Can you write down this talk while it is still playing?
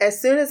As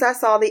soon as I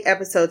saw the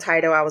episode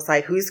title, I was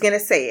like, who's going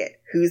to say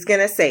it? Who's going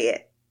to say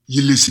it?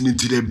 You're listening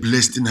to that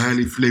blessed and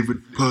highly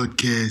flavored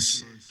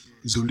podcast.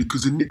 It's only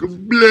because a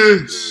nigga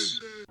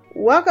blessed.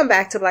 Welcome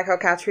back to Black Hole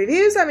Couch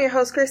Reviews. I'm your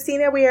host,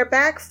 Christina. We are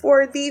back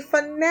for the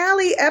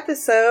finale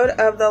episode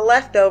of The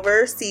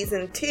Leftovers,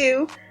 Season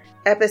 2,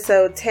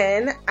 Episode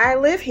 10, I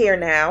Live Here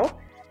Now.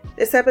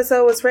 This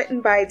episode was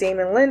written by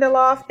Damon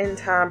Lindelof and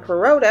Tom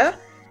Perrotta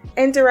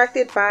and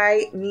directed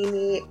by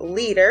Mimi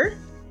Leder.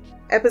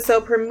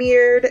 Episode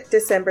premiered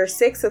December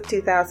 6th of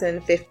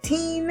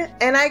 2015,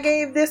 and I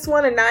gave this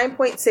one a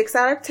 9.6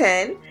 out of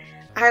 10.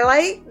 I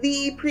like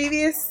the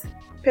previous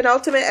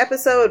penultimate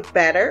episode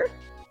better.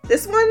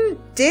 This one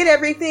did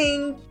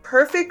everything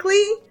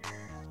perfectly.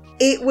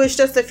 It was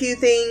just a few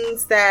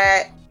things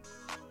that,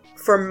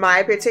 for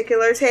my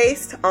particular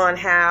taste on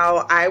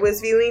how I was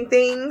viewing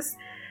things,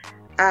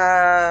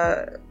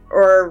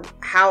 or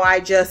how I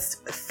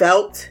just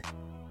felt.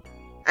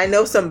 I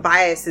know some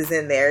biases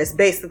in there is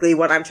basically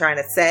what I'm trying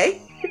to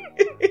say.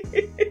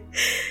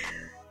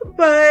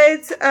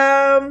 But,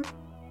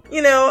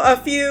 a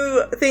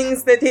few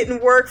things that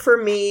didn't work for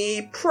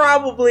me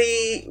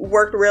probably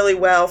worked really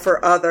well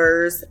for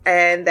others,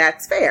 and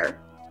that's fair.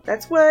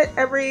 That's what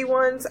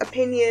everyone's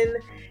opinion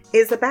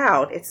is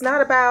about. It's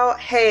not about,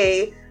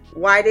 hey,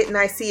 why didn't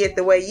I see it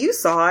the way you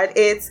saw it?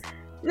 It's,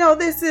 no,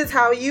 this is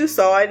how you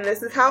saw it, and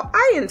this is how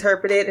I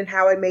interpret it, and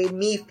how it made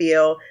me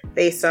feel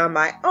based on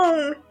my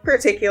own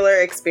particular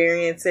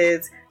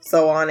experiences,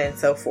 so on and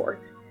so forth.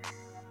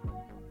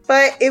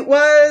 But it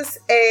was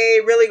a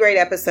really great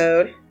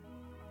episode.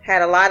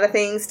 Had a lot of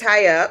things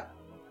tie up.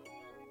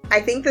 I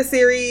think the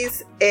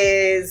series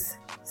is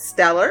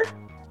stellar.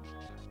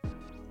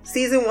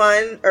 Season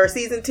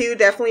 2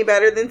 definitely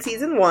better than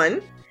Season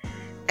 1.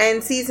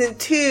 And Season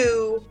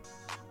 2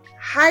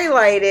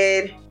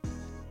 highlighted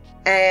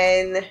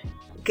and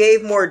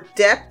gave more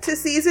depth to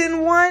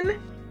Season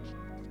 1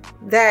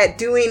 that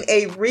doing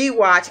a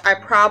rewatch I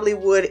probably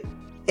would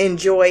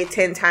enjoy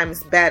 10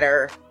 times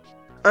better,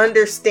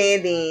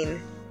 understanding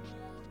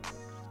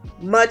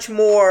much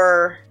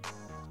more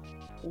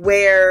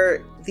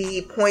where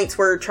the points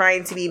were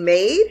trying to be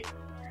made.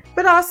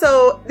 But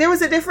also, there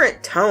was a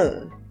different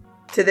tone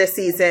to this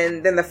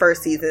season than the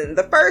first season.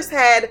 The first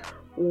had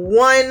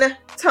one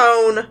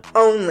tone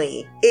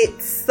only. It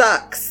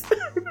sucks.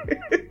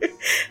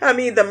 I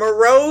mean, the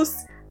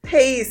morose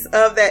pace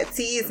of that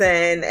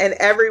season and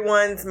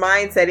everyone's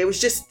mindset, it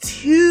was just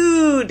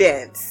too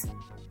dense.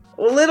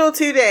 A little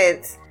too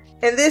dense.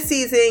 And this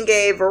season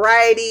gave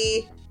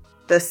variety.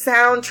 The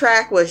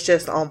soundtrack was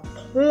just on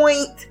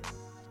point.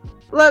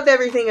 Loved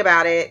everything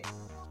about it.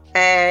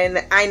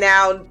 And I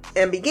now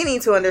am beginning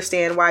to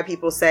understand why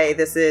people say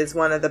this is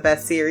one of the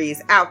best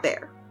series out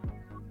there.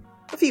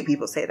 A few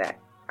people say that.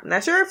 I'm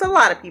not sure if a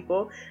lot of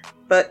people,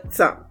 but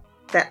some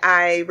that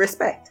I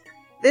respect.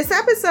 This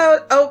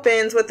episode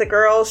opens with the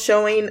girls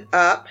showing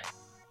up,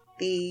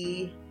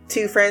 the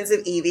two friends of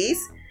Evie's,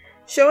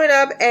 showing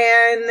up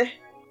and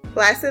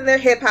blasting their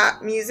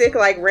hip-hop music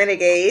like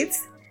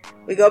renegades.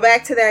 We go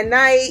back to that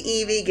night.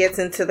 Evie gets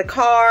into the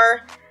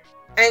car,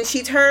 and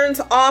she turns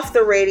off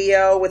the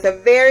radio with a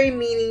very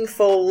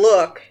meaningful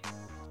look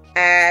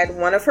at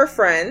one of her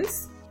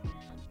friends.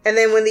 And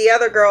then when the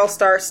other girl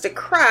starts to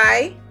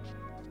cry,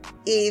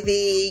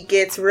 Evie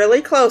gets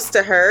really close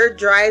to her,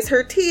 dries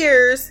her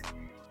tears,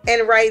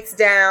 and writes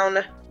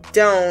down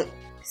 "don't,"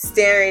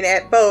 staring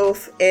at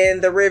both in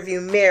the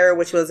rearview mirror,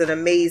 which was an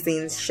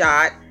amazing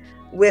shot,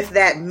 with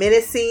that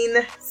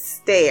menacing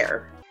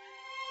stare.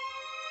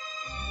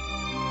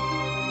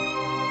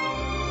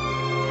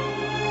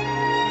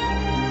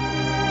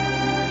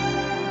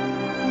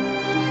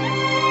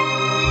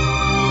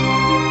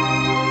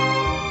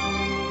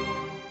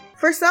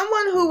 For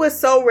someone who was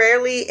so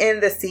rarely in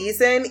the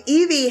season,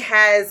 Evie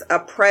has a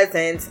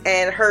presence,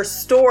 and her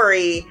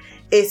story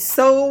is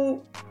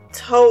so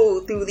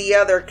told through the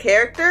other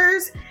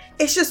characters.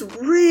 It's just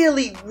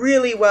really,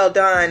 really well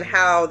done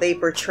how they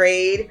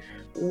portrayed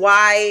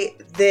why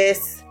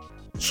this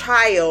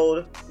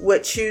child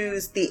would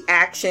choose the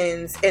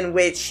actions in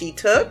which she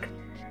took.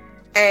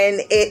 And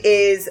it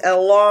is a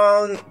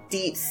long,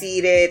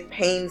 deep-seated,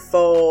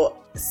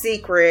 painful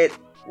secret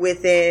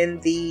within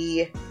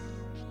the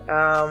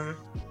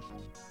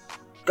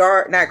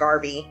not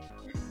Garvey.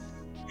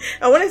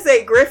 I want to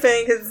say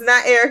Griffin because it's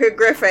not Erica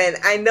Griffin.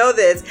 I know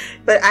this,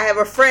 but I have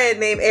a friend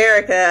named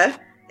Erica,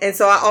 and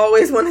so I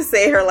always want to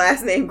say her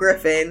last name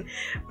Griffin.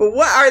 But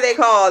what are they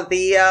called?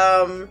 The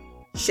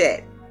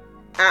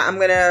I'm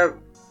gonna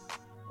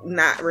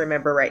not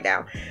remember right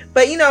now,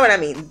 but you know what I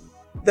mean.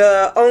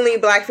 The only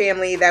black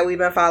family that we've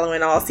been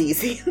following all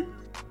season.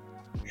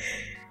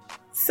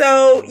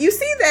 So you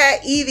see that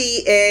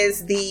Evie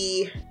is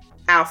the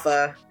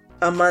alpha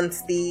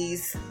amongst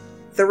these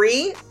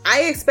three.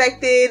 I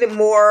expected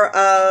more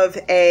of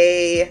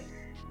a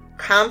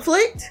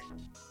conflict,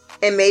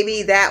 and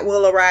maybe that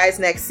will arise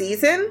next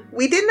season.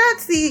 We did not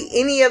see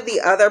any of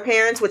the other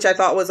parents, which I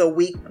thought was a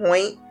weak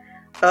point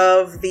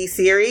of the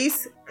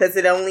series because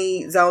it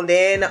only zoned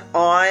in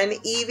on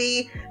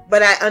Evie.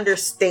 but I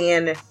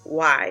understand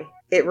why.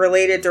 It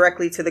related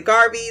directly to the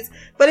Garveys,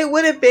 but it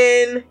would have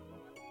been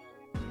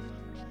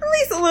at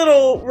least a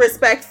little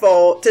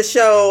respectful to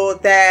show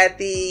that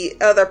the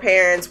other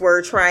parents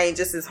were trying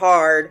just as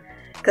hard,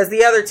 because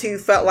the other two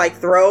felt like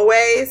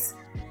throwaways,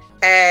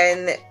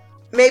 and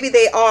maybe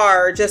they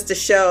are, just to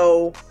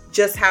show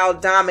just how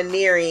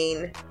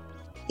domineering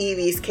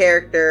Evie's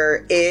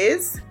character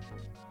is.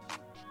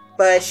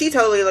 But she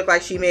totally looked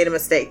like she made a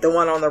mistake, the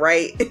one on the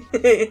right.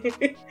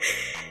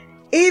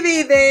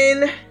 Evie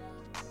then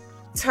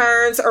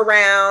turns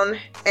around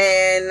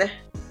and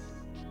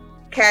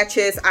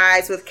catches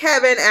eyes with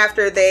Kevin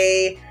after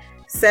they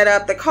set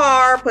up the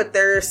car, put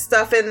their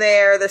stuff in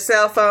there, their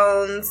cell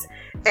phones,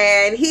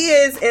 and he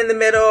is in the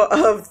middle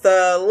of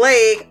the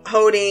lake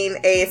holding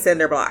a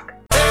cinder block.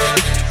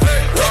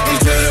 Welcome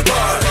to the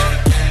bar.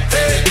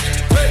 Hey,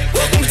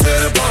 welcome to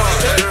the bar.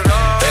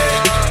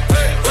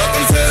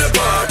 Welcome to the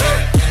bar.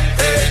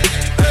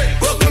 Hey,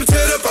 welcome to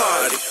the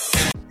party.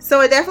 So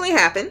it definitely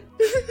happened.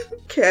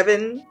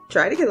 Kevin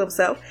tried to kill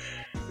himself.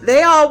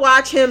 They all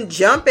watch him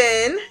jump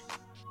in,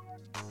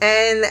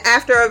 and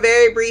after a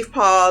very brief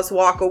pause,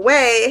 walk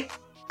away.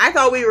 I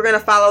thought we were going to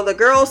follow the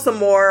girls some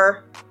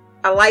more.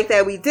 I like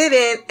that we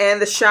didn't,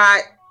 and the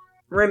shot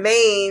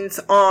remains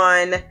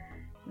on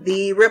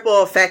the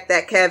ripple effect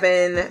that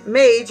Kevin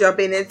made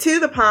jumping into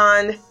the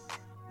pond.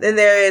 Then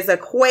there is a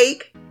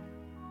quake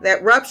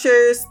that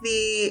ruptures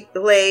the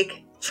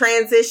lake,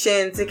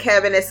 transition to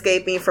Kevin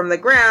escaping from the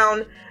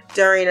ground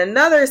during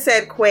another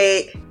said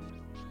quake.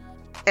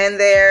 And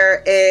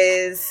there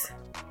is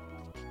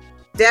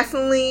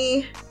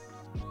definitely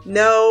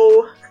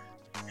no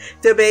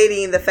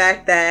debating the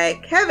fact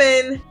that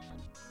Kevin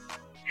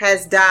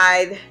has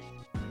died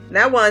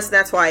not once,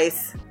 not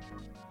twice.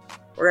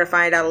 We're going to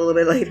find out a little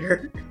bit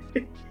later.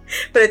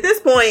 But at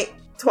this point,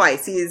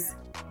 twice. He's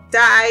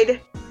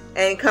died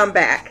and come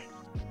back.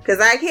 Because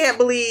I can't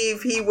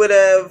believe he would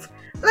have,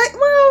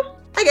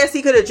 I guess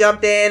he could have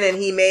jumped in and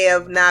he may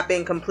have not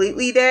been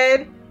completely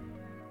dead.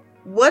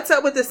 What's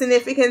up with the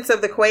significance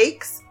of the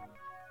quakes?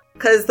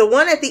 Because the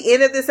one at the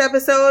end of this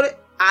episode,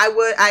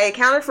 I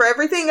accounted for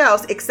everything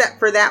else except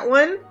for that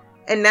one.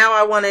 And now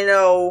I want to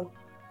know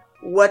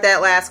what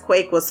that last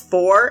quake was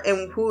for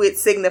and who it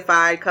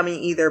signified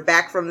coming either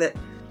back from it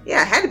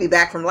had to be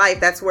back from life.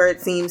 That's where it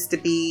seems to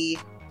be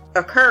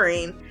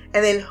occurring.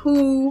 And then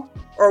who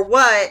or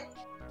what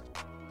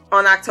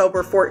on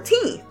October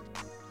 14th.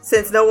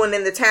 Since no one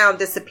in the town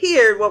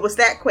disappeared, what was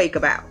that quake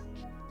about?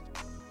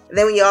 And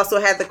then we also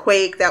had the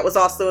quake that was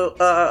also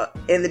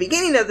in the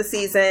beginning of the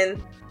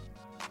season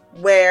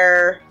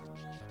where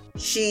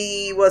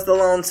she was the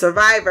lone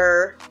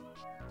survivor.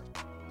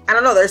 I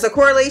don't know. There's a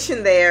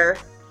correlation there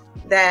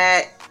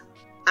that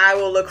I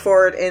will look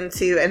forward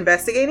into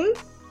investigating.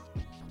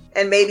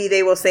 And maybe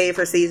they will save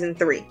for season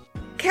 3.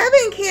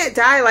 Kevin can't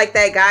die like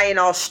that guy in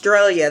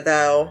Australia,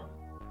 though,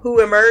 who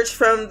emerged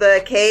from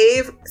the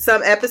cave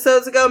some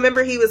episodes ago.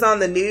 Remember, he was on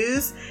the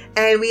news,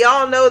 and we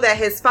all know that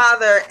his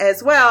father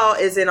as well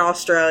is in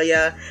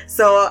Australia.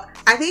 So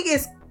I think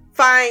it's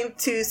fine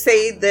to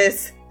say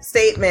this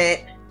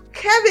statement.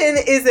 Kevin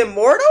is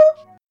immortal?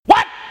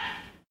 What?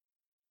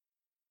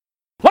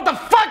 What the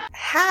fuck?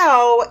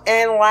 How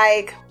and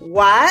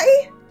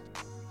why?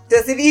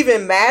 Does it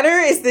even matter?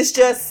 Is this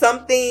just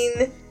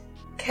something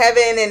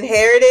Kevin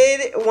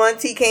inherited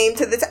once he came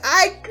to the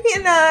I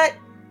cannot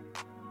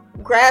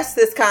grasp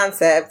this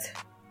concept,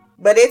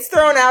 but it's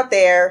thrown out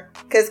there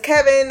because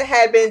Kevin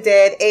had been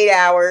dead 8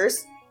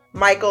 hours.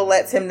 Michael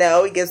lets him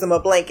know. He gives him a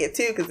blanket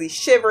too because he's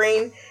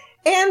shivering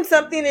and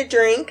something to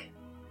drink.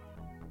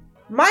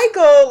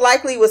 Michael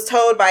likely was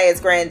told by his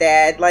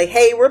granddad,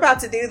 hey, we're about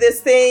to do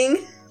this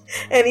thing.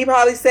 And he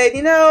probably said,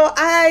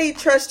 I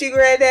trust you,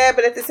 granddad,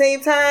 but at the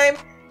same time,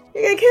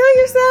 you're gonna kill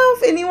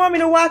yourself and you want me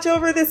to watch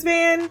over this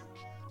man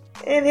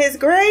in his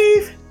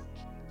grave?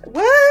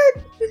 What?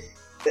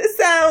 This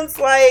sounds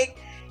like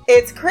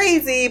it's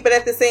crazy, but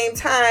at the same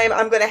time,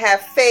 I'm gonna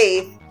have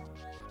faith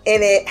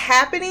in it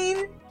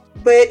happening.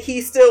 But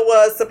he still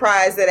was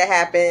surprised that it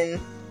happened,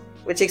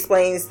 which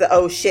explains the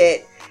oh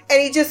shit.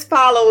 And he just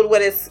followed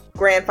what his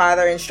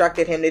grandfather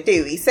instructed him to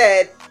do. He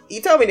said,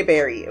 "You told me to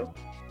bury you."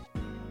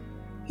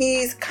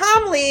 He's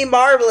calmly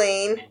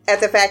marveling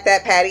at the fact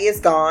that Patty is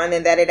gone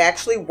and that it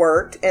actually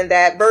worked and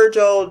that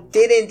Virgil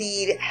did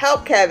indeed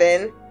help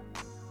Kevin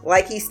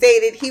like he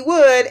stated he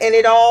would, and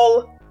it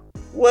all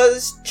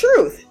was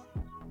truth.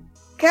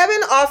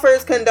 Kevin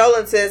offers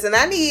condolences, and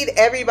I need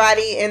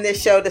everybody in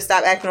this show to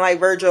stop acting like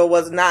Virgil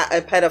was not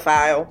a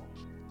pedophile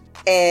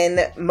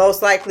and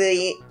most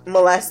likely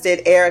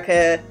molested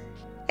Erica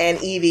and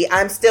Evie.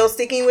 I'm still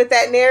sticking with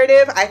that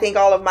narrative. I think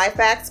all of my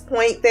facts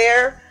point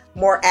there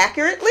more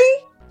accurately.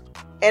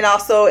 And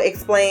also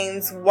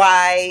explains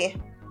why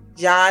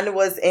John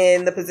was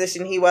in the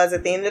position he was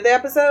at the end of the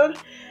episode.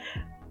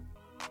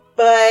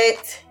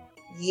 But,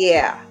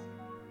 yeah.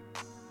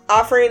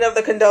 Offering of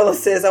the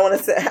condolences, I want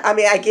to say,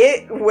 I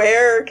get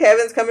where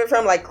Kevin's coming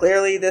from.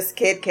 Clearly this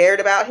kid cared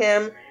about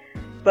him.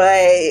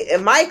 But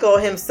Michael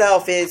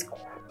himself is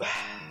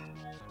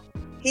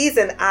He's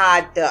an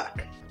odd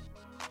duck.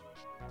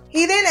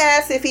 He then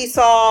asks if he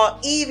saw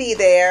Evie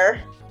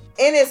there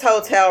in his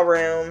hotel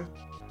room,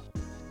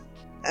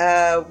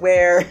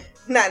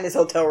 not in his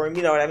hotel room,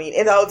 you know what I mean,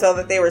 in the hotel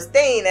that they were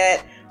staying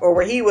at, or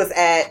where he was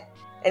at.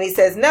 And he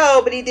says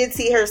no, but he did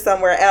see her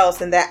somewhere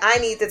else, and that I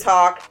need to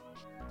talk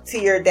to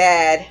your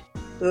dad,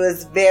 who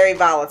is very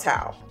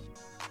volatile.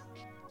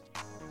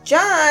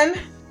 John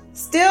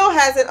still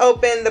hasn't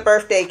opened the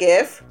birthday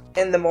gift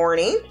in the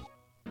morning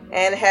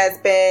and has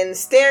been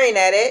staring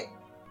at it.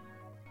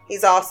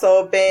 He's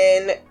also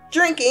been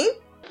drinking.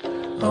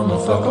 I'ma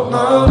fuck up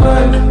my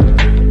life.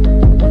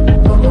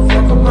 I'ma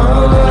fuck up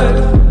my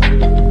life.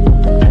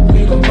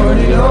 We gon'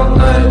 party all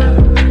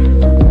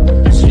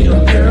night. She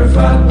don't care if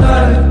I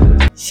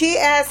die. She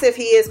asks if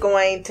he is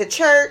going to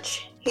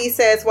church. He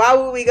says, why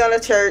would we go to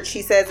church?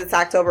 She says it's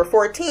October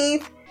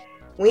 14th.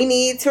 We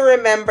need to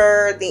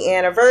remember the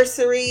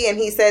anniversary. And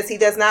he says he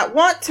does not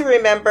want to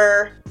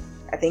remember.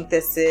 I think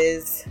this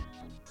is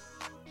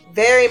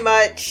very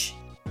much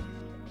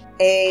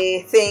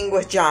a thing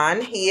with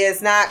John. He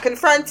is not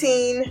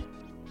confronting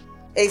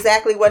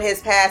exactly what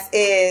his past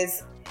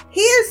is.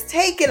 He has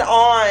taken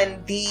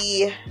on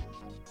the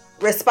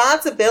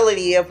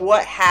responsibility of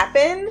what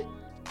happened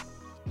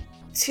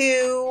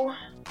to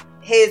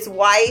his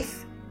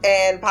wife,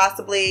 and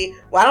possibly,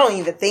 well, I don't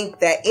even think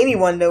that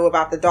anyone knew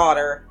about the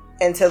daughter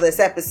until this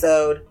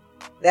episode.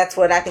 That's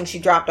what I think she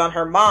dropped on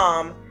her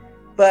mom.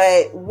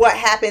 But what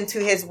happened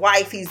to his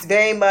wife, he's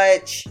very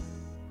much,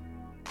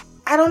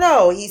 I don't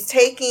know, he's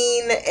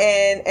taking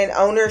an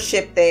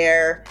ownership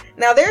there.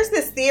 Now, there's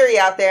this theory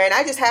out there, and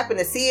I just happened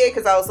to see it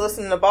because I was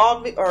listening to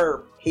Bald,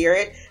 or hear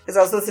it, because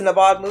I was listening to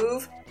Bald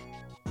Move,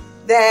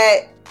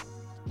 that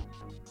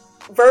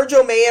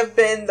Virgil may have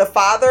been the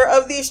father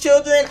of these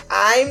children.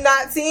 I'm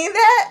not seeing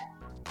that.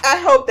 I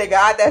hope to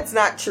God that's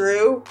not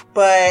true,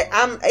 but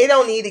it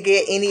don't need to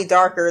get any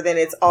darker than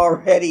it's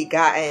already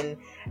gotten.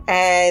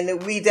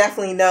 And we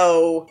definitely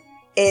know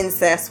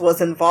incest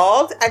was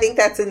involved. I think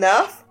that's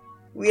enough.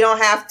 We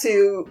don't have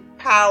to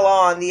pile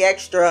on the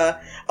extra,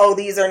 oh,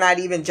 these are not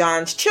even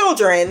John's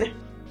children.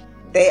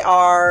 They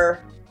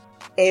are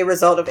a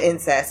result of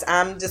incest.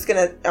 I'm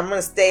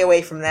gonna stay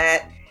away from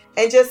that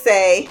and just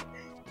say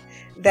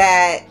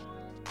that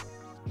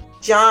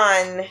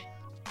John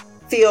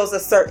feels a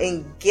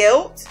certain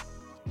guilt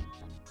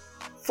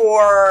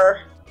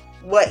for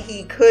what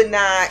he could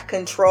not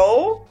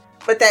control,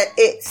 but that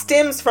it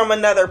stems from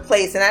another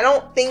place. And I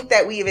don't think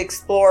that we've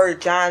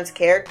explored John's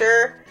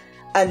character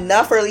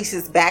enough, or at least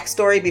his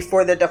backstory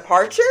before the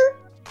departure,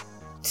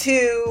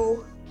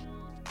 to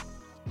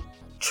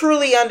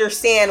truly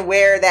understand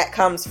where that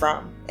comes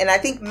from. And I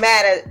think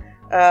Matt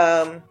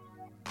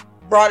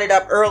brought it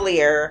up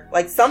earlier,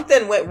 like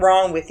something went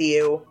wrong with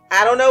you.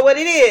 I don't know what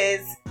it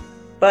is,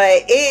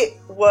 but it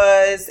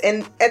was,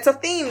 and it's a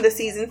theme this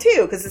season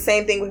too, because the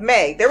same thing with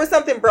Meg. There was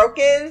something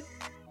broken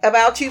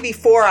about you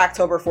before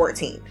October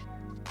 14th.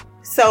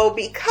 So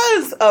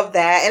because of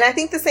that, and I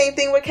think the same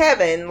thing with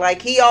Kevin, like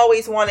he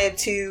always wanted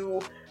to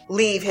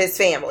leave his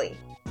family.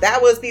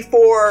 That was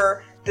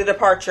before the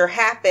departure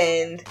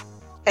happened.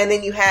 And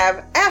then you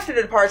have, after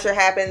the departure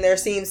happened, there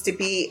seems to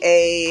be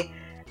a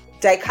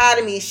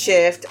dichotomy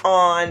shift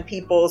on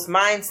people's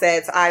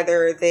mindsets.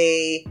 Either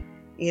they,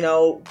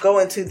 go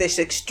into this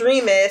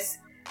extremist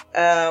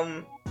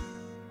path,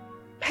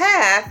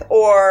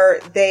 or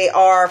they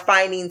are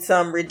finding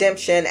some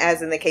redemption,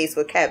 as in the case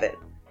with Kevin.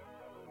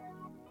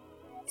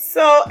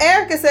 So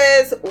Erica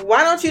says,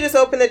 why don't you just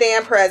open the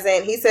damn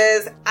present? He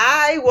says,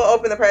 I will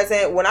open the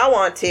present when I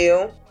want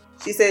to.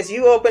 She says,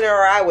 you open it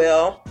or I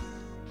will.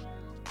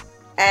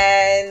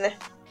 And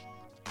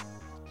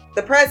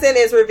the present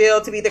is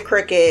revealed to be the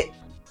cricket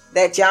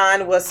that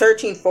John was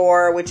searching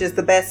for, which is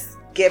the best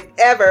gift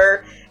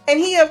ever. And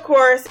he, of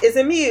course, is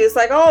amused,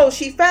 like, oh,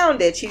 she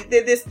found it. She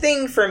did this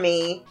thing for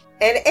me.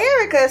 And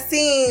Erica,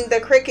 seeing the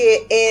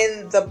cricket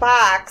in the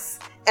box,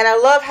 and I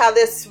love how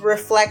this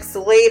reflects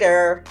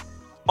later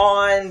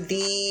on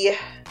the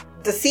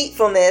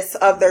deceitfulness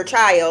of their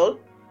child,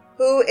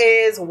 who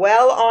is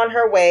well on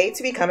her way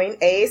to becoming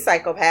a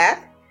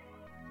psychopath.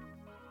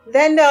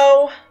 Then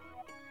no,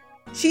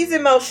 she's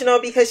emotional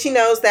because she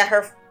knows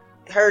that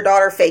her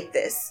daughter faked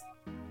this.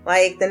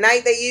 Like the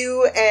night that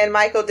you and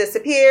Michael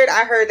disappeared,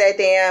 I heard that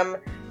damn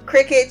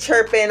cricket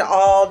chirping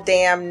all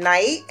damn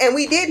night. And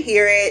we did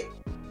hear it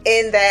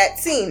in that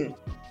scene.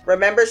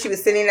 Remember, she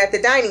was sitting at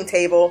the dining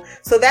table.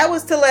 So that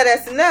was to let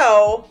us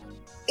know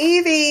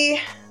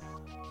Evie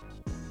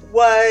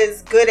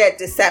was good at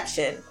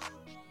deception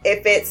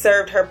if it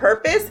served her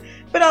purpose.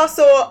 But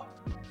also,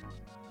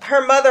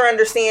 her mother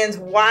understands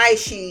why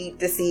she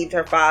deceived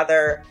her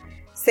father,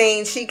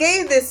 saying she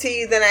gave this to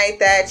you the night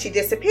that she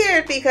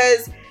disappeared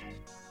because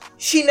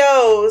she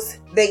knows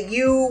that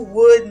you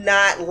would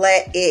not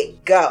let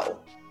it go.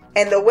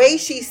 And the way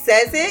she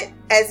says it,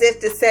 as if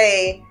to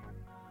say,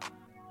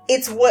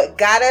 it's what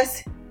got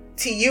us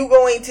to you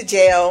going to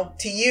jail,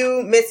 to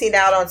you missing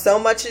out on so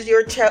much of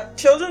your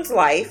children's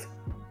life.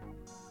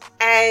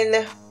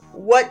 And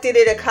what did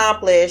it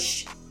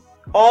accomplish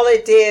all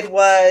it did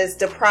was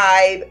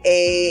deprive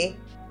a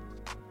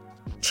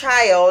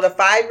child, a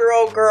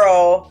 5-year-old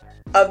girl,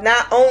 of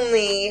not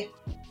only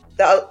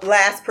the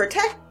last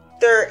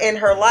protector in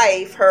her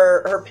life,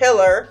 her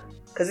pillar,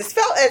 because it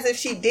felt as if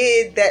she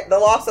did that. The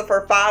loss of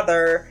her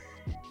father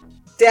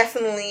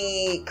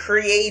definitely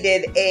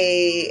created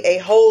a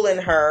hole in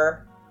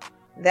her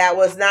that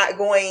was not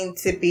going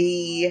to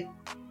be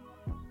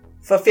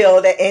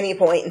fulfilled at any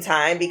point in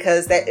time,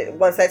 because that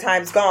once that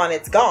time's gone,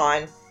 it's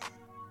gone.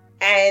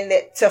 And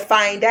to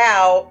find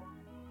out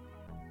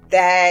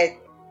that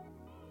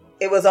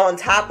it was on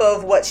top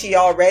of what she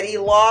already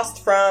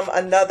lost from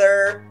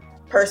another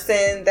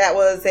person that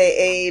was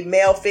a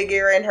male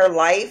figure in her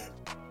life,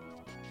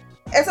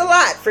 it's a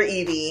lot for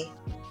Evie,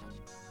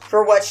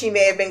 for what she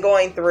may have been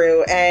going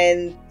through.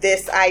 And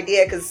this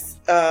idea, because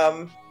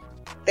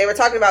they were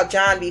talking about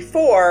John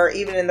before,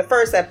 even in the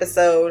first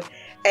episode,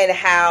 and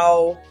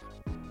how,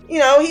 you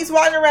know, he's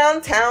walking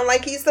around town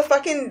like he's the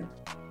fucking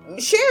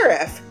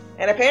sheriff.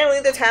 And apparently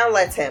the town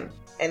lets him.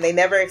 And they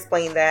never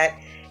explained that.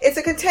 It's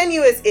a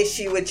continuous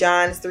issue with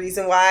John. It's the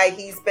reason why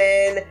he's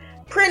been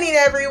printing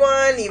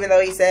everyone, even though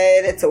he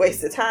said it's a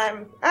waste of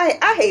time.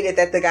 I hated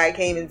that the guy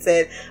came and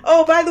said,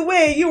 oh, by the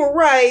way, you were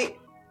right.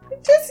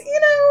 Just, you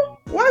know,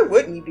 why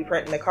wouldn't you be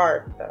printing the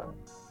card, though?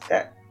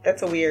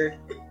 That's a weird.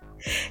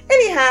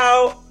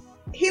 Anyhow,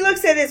 he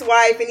looks at his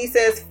wife and he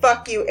says,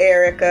 fuck you,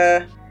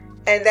 Erica.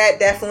 And that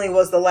definitely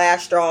was the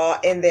last straw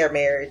in their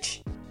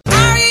marriage.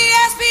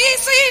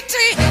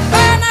 R-E-S-P-E-C-T,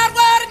 find out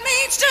what it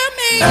means to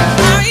me.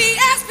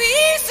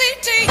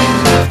 R-E-S-P-E-C-T,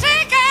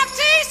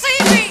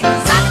 T-K-F-T-C-T.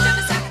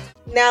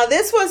 Now,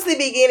 this was the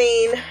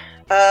beginning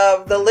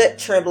of the lip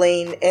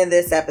trembling in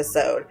this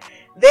episode.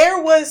 There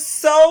was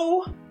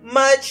so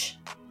much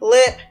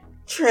lip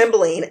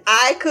trembling.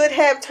 I could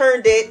have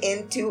turned it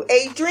into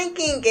a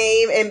drinking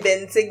game and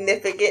been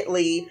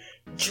significantly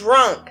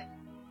drunk.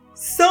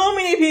 So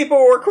many people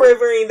were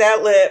quivering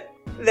that lip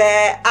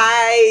that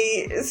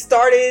I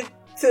started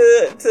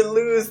to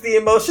lose the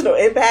emotional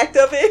impact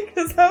of it,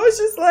 because I was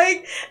just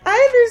like,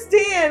 I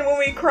understand when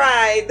we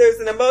cried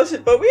there's an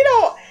emotion, but we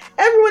don't.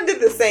 Everyone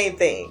did the same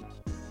thing,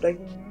 like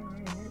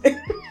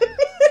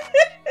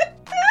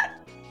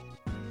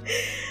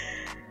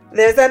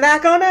there's a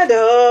knock on the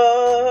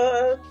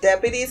door,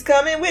 deputies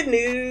coming with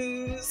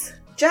news.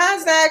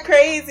 John's not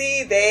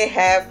crazy, they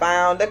have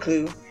found a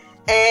clue,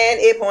 and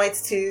it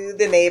points to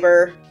the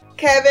neighbor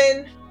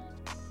Kevin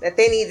that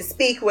they need to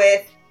speak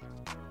with.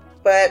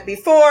 But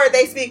before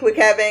they speak with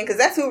Kevin, because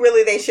that's who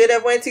really they should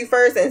have went to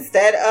first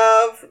instead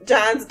of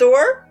John's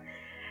door,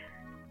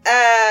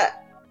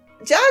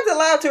 John's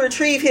allowed to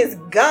retrieve his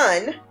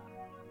gun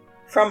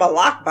from a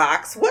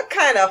lockbox. What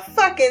kind of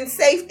fucking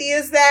safety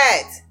is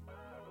that?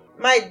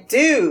 My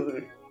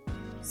dude,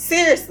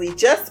 seriously,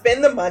 just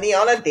spend the money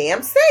on a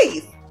damn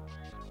safe.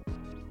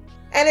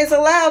 And is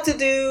allowed to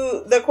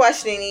do the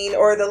questioning,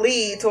 or the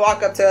lead to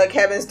walk up to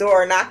Kevin's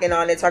door, knocking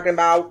on it, talking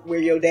about where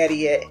your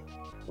daddy at.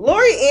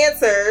 Lori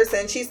answers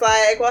and she's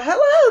like, well,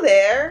 hello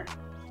there.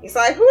 He's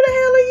like, who the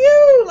hell are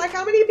you? Like,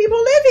 how many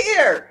people live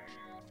here?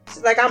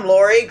 She's like, I'm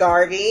Lori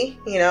Gargi,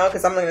 you know,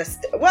 because I'm going to,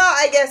 well,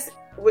 I guess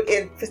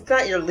if it's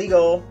not your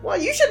legal, well,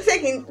 you should have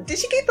taken, did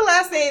she keep the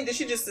last name? Did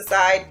she just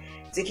decide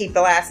to keep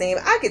the last name?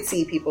 I could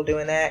see people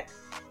doing that.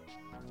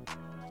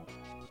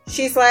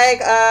 She's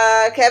like,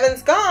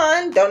 Kevin's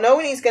gone. Don't know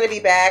when he's going to be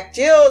back.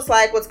 Jill's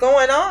like, what's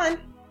going on?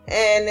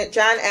 And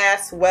John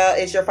asks, well,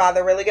 is your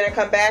father really going to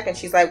come back? And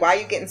she's like, why are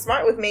you getting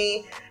smart with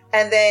me?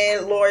 And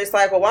then Lori's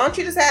like, well, why don't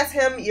you just ask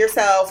him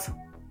yourself?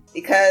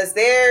 Because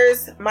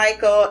there's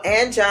Michael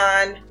and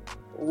John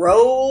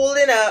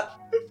rolling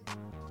up.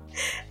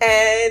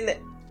 And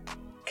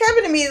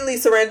Kevin immediately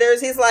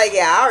surrenders. He's like,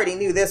 yeah, I already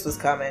knew this was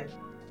coming.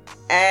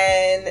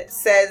 And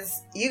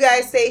says, you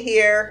guys stay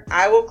here.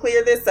 I will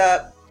clear this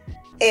up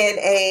in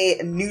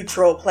a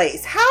neutral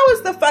place. How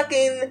is the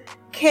fucking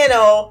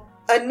kennel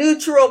a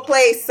neutral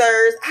place,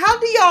 sirs? How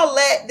do y'all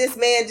let this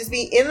man just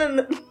be in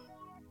a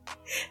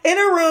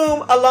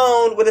room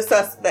alone with a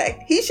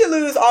suspect? He should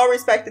lose all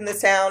respect in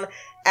this town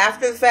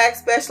after the fact,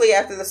 especially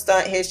after the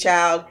stunt his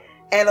child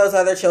and those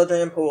other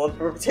children pulled,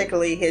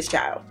 particularly his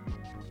child.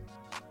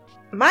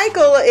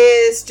 Michael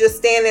is just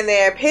standing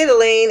there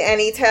piddling, and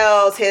he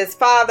tells his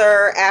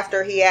father,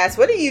 after he asks,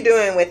 what are you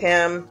doing with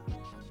him?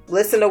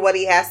 Listen to what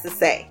he has to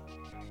say.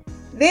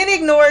 Then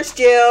ignores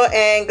Jill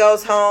and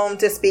goes home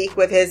to speak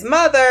with his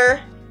mother.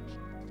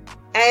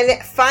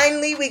 And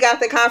finally, we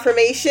got the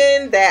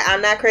confirmation that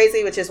I'm not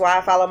crazy, which is why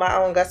I follow my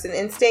own guts and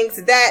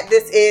instincts, that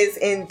this is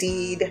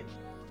indeed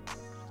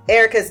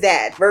Erica's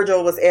dad.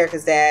 Virgil was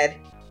Erica's dad.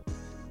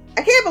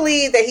 I can't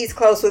believe that he's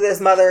close with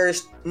his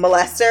mother's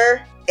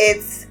molester.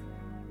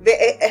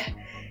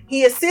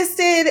 He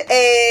assisted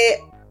a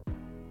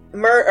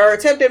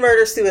attempted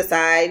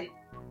murder-suicide,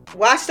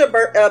 watched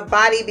a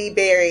body be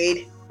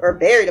buried, or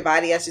buried a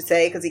body, I should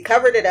say, because he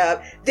covered it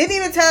up. Didn't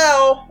even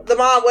tell the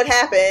mom what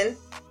happened.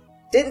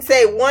 Didn't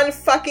say one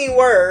fucking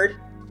word.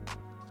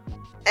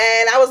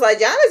 And I was like,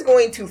 John is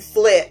going to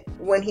flip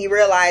when he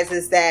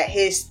realizes that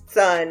his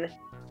son,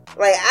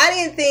 like, I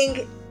didn't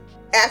think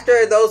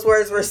after those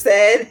words were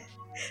said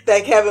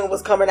that Kevin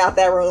was coming out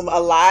that room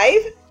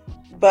alive,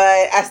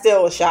 but I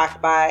still was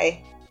shocked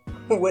by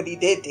what he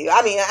did do.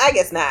 I mean, I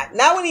guess not.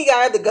 Not when he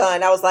got the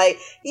gun. I was like,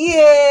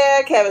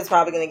 yeah, Kevin's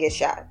probably going to get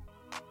shot.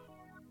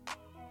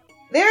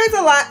 There is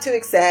a lot to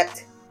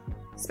accept,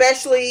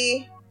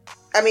 especially,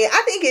 I mean,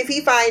 I think if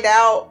he finds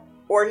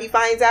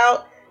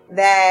out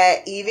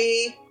that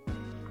Evie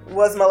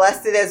was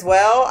molested as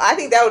well, I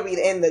think that would be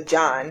the end of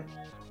John.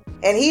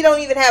 And he don't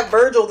even have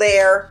Virgil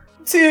there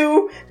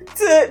to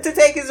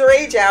take his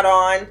rage out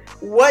on.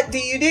 What do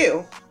you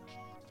do?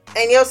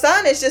 And your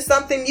son is just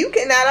something you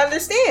cannot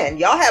understand.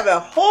 Y'all have a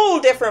whole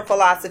different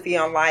philosophy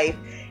on life.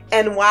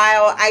 And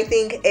while I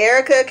think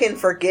Erica can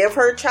forgive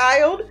her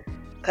child,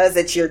 because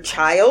it's your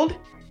child,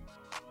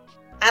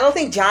 I don't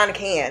think John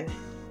can.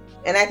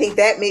 And I think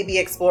that may be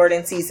explored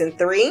in season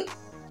 3.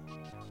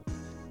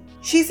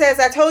 She says,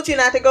 I told you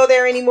not to go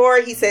there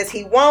anymore. He says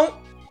he won't.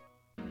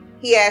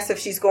 He asks if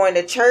she's going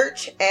to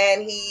church,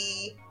 and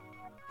he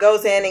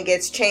goes in and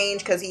gets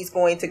changed because he's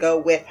going to go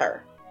with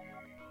her.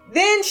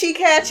 Then she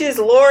catches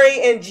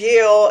Lori and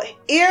Jill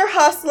ear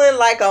hustling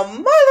like a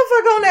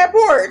motherfucker on that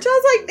porch. I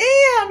was like,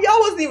 damn, y'all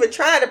wasn't even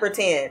trying to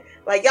pretend.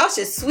 Like, y'all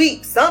should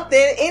sweep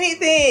something,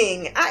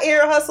 anything. I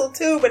ear hustle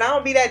too, but I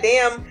don't be that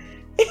damn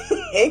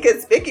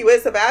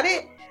inconspicuous about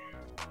it.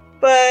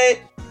 But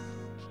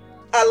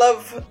I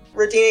love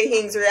Regina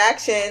King's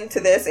reaction to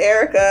this.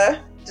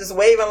 Erica just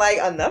waving like,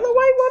 another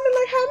white woman?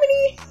 Like, how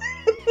many?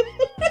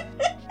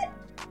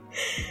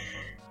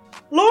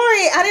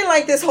 Lori, I didn't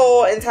like this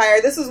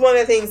was one of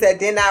the things that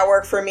did not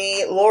work for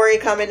me. Lori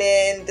coming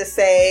in to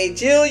say,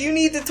 Jill, you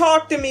need to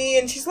talk to me.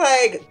 And she's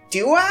like,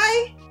 do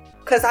I?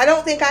 Because I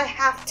don't think I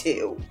have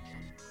to.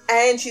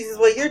 And she says,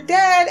 well, your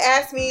dad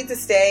asked me to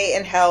stay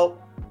and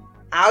help.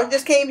 I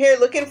just came here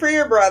looking for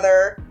your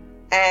brother.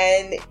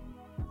 And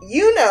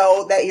you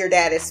know that your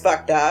dad is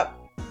fucked up.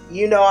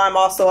 You know I'm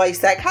also a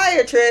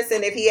psychiatrist.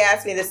 And if he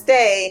asked me to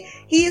stay,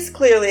 he's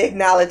clearly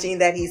acknowledging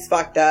that he's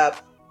fucked up.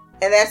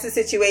 And that's the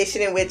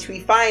situation in which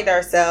we find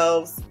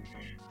ourselves.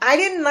 I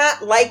did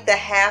not like the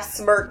half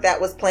smirk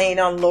that was playing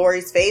on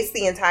Lori's face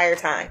the entire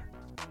time.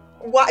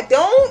 Why?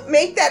 Don't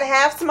make that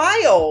half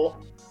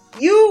smile.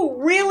 You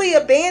really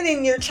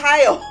abandoned your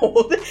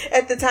child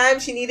at the time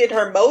she needed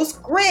her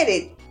most.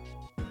 Granted,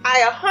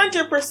 I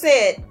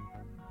 100%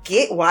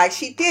 get why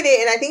she did it.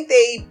 And I think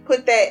they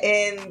put that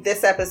in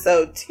this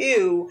episode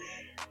too.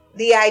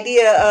 The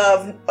idea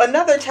of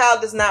another child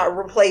does not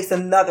replace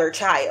another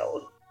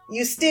child.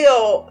 You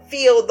still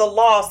feel the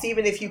loss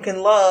even if you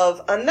can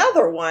love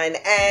another one.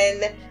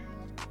 And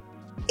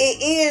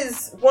it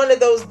is one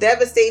of those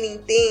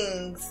devastating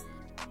things.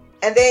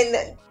 And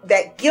then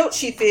that guilt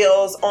she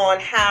feels on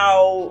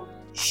how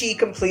she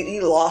completely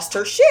lost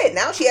her shit.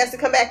 Now she has to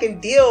come back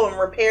and deal and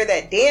repair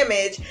that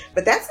damage.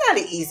 But that's not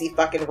an easy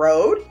fucking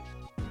road.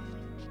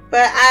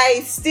 But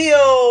I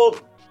still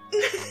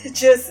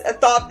just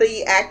thought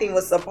the acting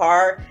was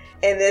subpar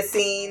in this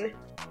scene.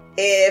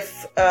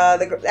 If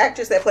the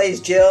actress that plays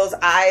Jill's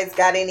eyes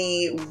got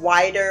any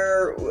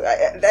wider,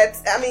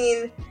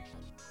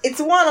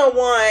 it's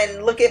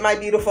one-on-one, look at my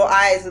beautiful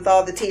eyes with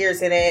all the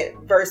tears in it,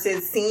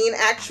 versus seeing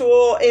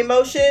actual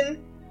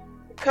emotion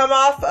come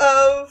off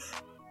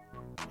of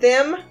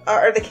them,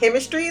 or the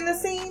chemistry in the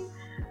scene.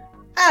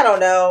 I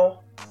don't know.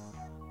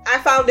 I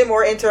found it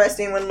more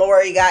interesting when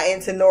Lori got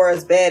into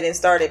Nora's bed and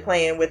started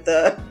playing with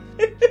the...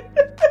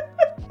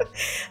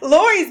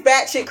 Lori's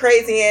batshit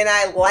crazy, and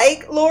I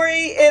like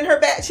Lori and her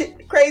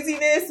batshit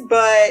craziness,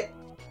 but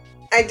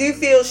I do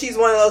feel she's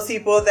one of those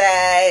people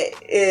that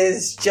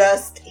is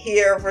just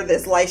here for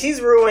this life.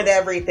 She's ruined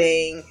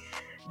everything.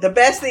 The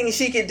best thing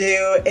she could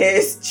do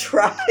is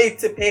try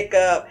to pick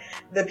up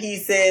the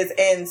pieces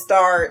and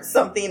start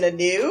something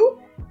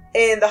anew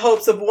in the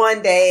hopes of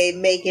one day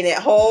making it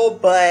whole.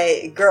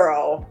 But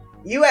girl,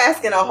 you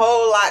asking a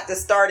whole lot to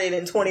start it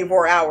in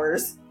 24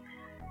 hours.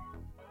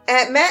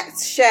 At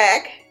Matt's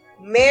shack,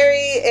 Mary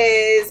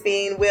is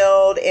being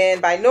wheeled in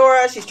by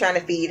Nora. She's trying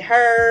to feed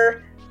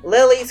her.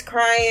 Lily's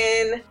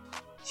crying.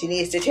 She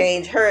needs to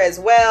change her as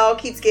well.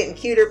 Keeps getting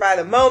cuter by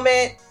the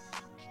moment.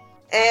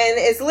 And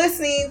is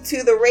listening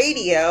to the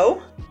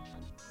radio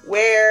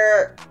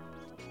where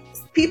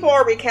people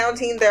are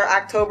recounting their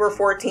October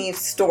 14th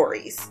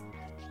stories.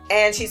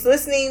 And she's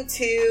listening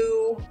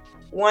to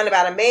one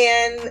about a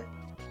man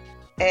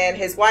and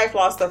his wife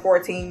lost their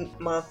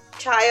 14-month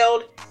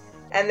child.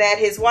 And that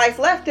his wife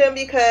left him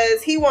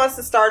because he wants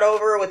to start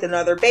over with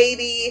another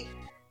baby,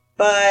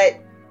 but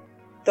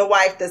the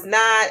wife does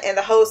not. And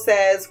the host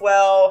says,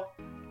 well,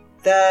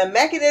 the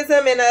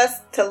mechanism in us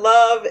to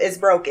love is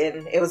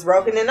broken. It was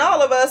broken in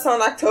all of us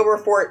on October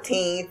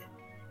 14th,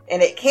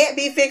 and it can't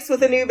be fixed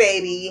with a new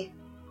baby,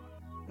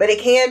 but it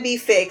can be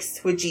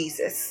fixed with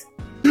Jesus.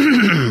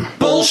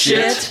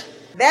 Bullshit.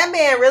 That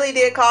man really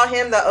did call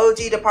him the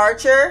OG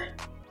departure.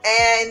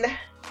 And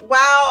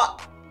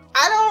while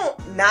I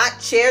don't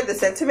not share the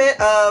sentiment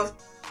of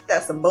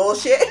that's some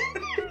bullshit,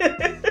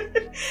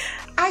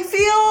 I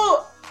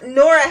feel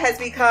Nora has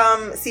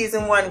become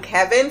season 1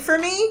 Kevin for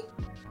me.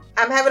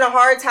 I'm having a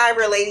hard time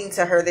relating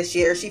to her this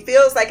year. She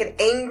feels like an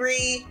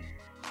angry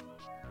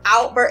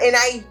outburst, and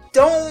I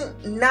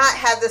don't not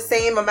have the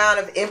same amount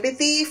of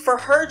empathy for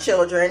her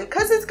children,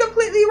 because it's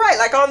completely right.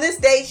 Like, on this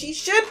day, she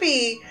should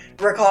be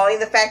recalling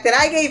the fact that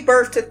I gave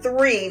birth to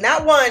 3,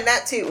 not 1,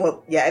 not 2.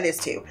 Well, yeah, it is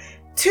 2.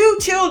 2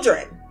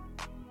 children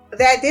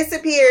that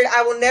disappeared,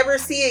 I will never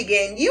see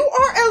again. You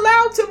are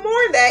allowed to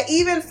mourn that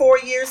even 4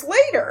 years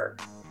later.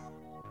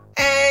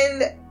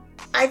 And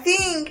I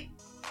think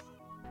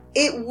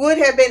it would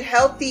have been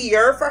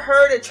healthier for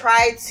her to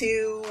try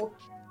to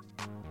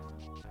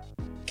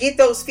get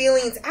those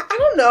feelings. I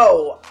don't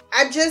know.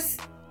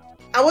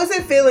 I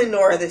wasn't feeling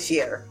Nora this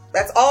year.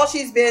 That's all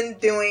she's been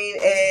doing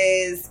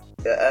is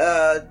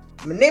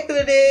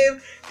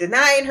manipulative,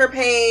 denying her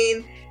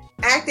pain,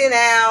 acting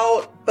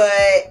out,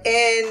 but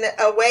in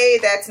a way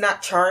that's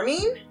not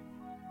charming,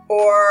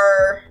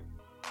 or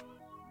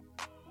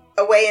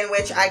a way in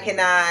which I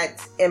cannot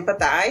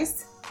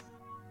empathize.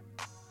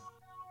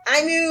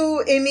 I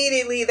knew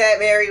immediately that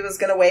Mary was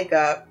going to wake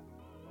up.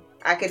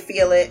 I could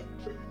feel it.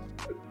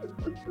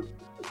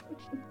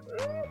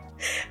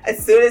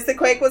 As soon as the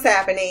quake was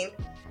happening.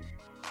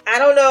 I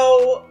don't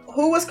know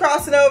who was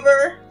crossing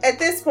over at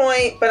this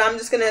point, but I'm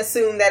just going to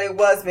assume that it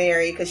was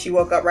Mary because she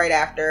woke up right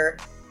after.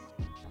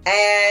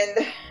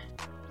 And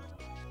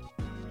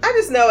I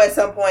just know at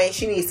some point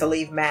she needs to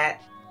leave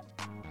Matt.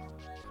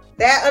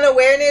 That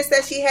unawareness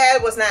that she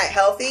had was not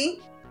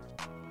healthy.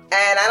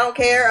 And I don't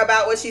care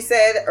about what she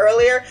said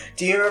earlier.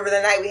 Do you remember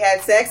the night we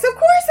had sex? Of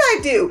course I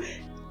do.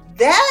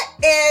 That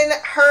and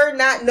her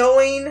not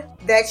knowing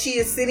that she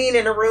is sitting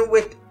in a room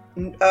with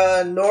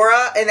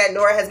Nora, and that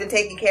Nora has been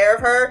taking care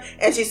of her,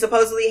 and she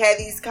supposedly had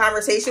these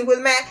conversations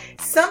with Matt.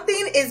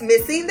 Something is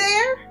missing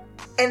there.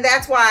 And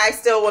that's why I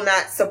still will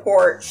not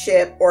support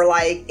Ship or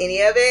like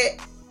any of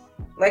it.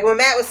 Like when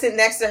Matt was sitting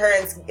next to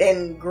her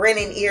and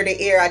grinning ear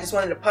to ear, I just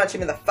wanted to punch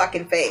him in the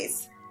fucking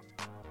face.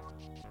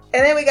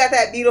 And then we got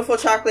that beautiful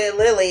chocolate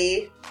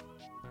Lily,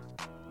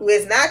 who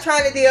is not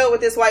trying to deal with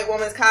this white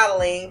woman's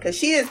coddling, because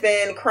she has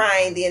been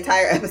crying the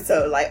entire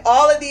episode. Like,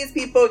 all of these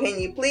people, can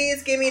you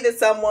please give me to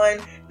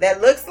someone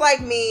that looks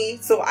like me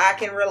so I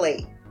can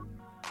relate?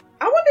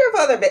 I wonder if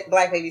other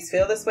black babies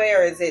feel this way,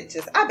 or is it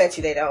just, I bet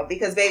you they don't,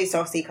 because babies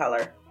don't see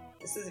color.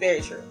 This is very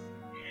true.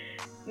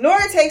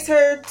 Nora takes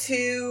her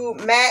to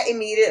Matt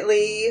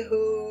immediately,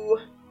 who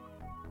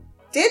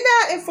did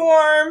not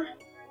inform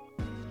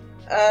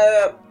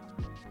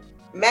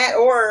Matt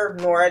or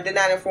Nora did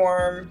not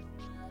inform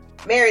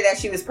Mary that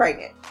she was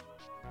pregnant.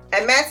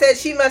 And Matt said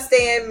she must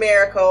stay in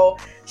Miracle.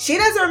 She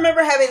doesn't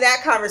remember having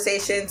that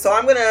conversation, so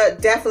I'm going to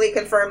definitely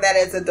confirm that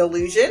as a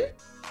delusion.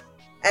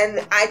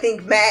 And I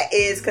think Matt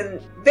is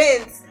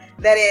convinced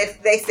that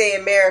if they stay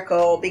in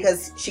Miracle,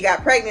 because she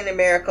got pregnant in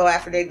Miracle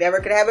after they never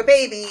could have a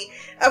baby,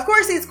 of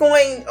course he's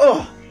going,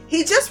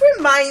 he just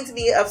reminds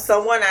me of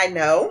someone I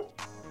know,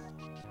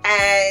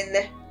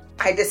 and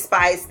I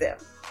despise them.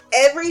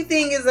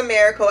 Everything is a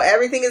miracle.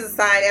 Everything is a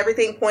sign.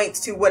 Everything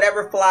points to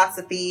whatever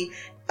philosophy,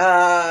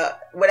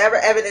 whatever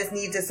evidence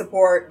needs to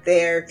support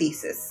their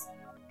thesis.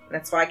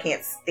 That's why I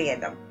can't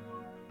stand them.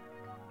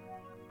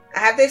 I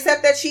have to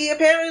accept that she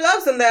apparently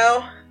loves them,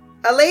 though.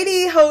 A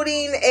lady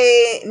holding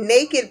a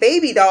naked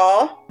baby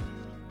doll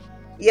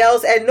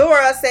yells at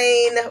Nora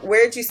saying,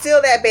 "Where'd you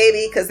steal that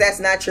baby? Because that's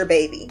not your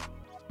baby."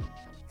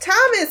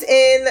 Tom is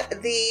in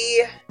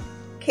the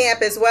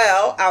camp as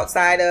well,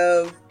 outside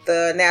of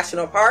the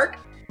national park,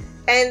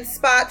 and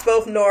spots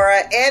both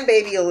Nora and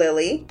baby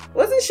Lily.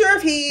 Wasn't sure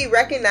if he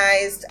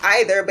recognized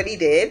either, but he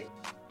did,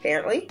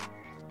 apparently.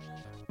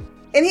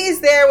 And he's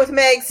there with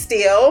Meg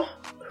Steele,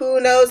 who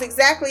knows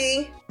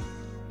exactly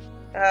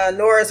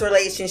Nora's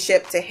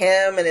relationship to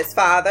him and his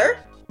father.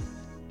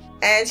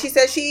 And she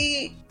said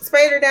she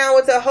sprayed her down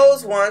with a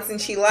hose once and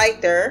she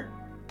liked her.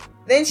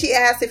 Then she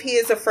asked if he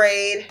is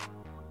afraid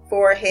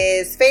for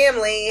his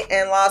family,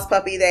 and Lost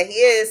Puppy that he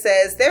is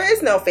says there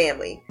is no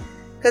family,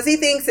 because he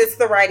thinks it's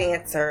the right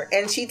answer.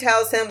 And she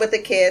tells him with a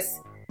kiss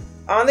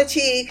on the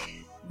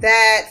cheek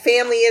that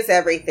family is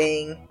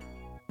everything.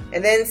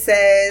 And then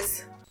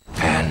says,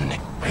 And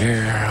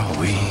here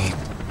we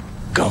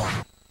go.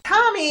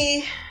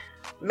 Tommy,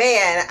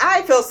 man,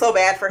 I feel so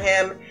bad for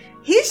him.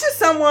 He's just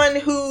someone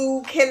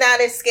who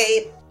cannot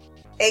escape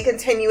a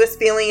continuous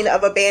feeling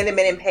of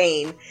abandonment and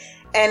pain.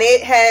 And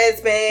it has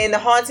been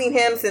haunting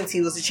him since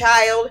he was a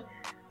child.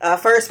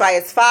 First by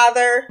his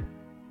father.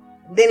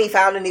 Then he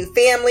found a new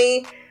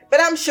family.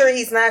 But I'm sure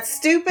he's not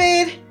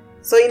stupid.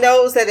 So he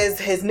knows that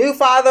his new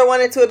father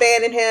wanted to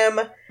abandon him.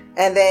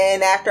 And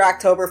then after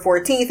October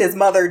 14th, his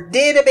mother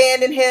did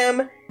abandon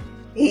him.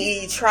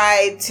 He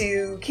tried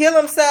to kill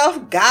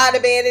himself. God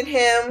abandoned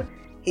him.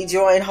 He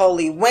joined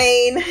Holy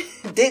Wayne.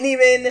 Didn't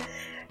even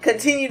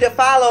continue to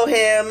follow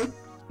him.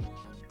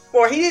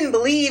 Or he didn't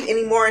believe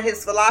anymore in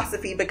his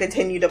philosophy, but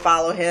continued to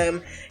follow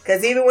him.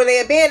 Because even when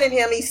they abandon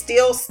him, he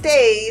still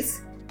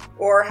stays.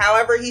 Or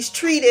however he's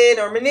treated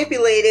or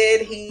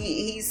manipulated,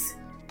 he's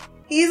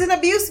an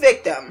abuse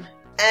victim.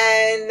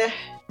 And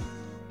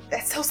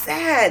that's so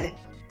sad.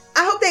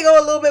 I hope they go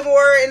a little bit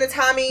more into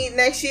Tommy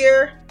next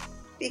year.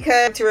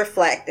 because to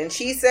reflect. And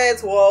she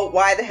says, well,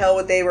 why the hell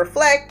would they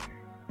reflect?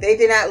 They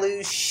did not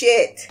lose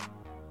shit.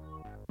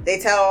 They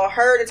tell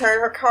her to turn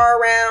her car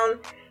around.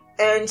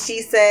 And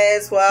she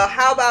says, well,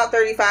 how about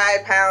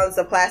 35 pounds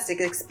of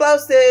plastic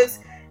explosives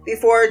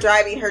before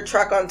driving her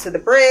truck onto the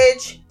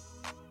bridge?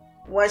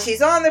 When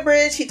she's on the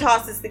bridge, she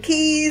tosses the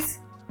keys.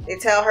 They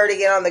tell her to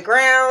get on the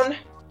ground.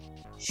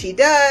 She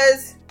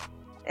does.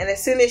 And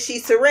as soon as she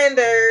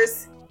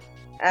surrenders,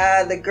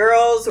 the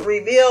girls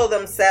reveal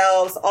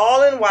themselves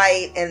all in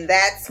white and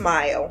that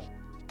smile.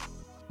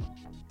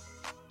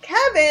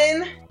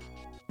 Kevin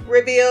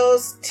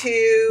reveals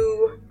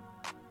to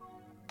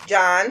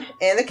John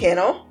in the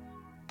kennel.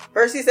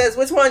 First he says,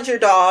 which one's your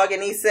dog?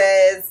 And he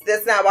says,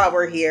 that's not why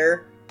we're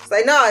here. It's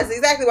like, no, it's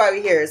exactly why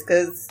we're here. It's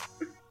because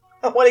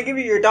I want to give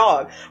you your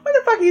dog. What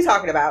the fuck are you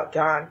talking about,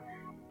 John?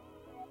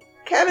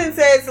 Kevin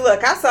says,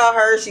 look, I saw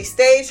her. She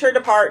staged her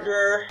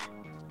departure.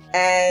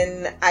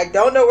 And I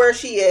don't know where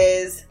she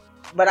is,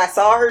 but I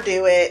saw her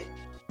do it.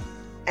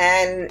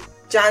 And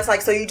John's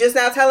like, so you just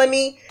now telling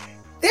me?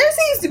 There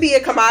seems to be a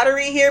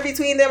camaraderie here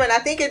between them. And I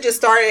think it just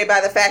started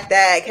by the fact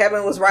that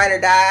Kevin was ride or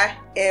die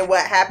in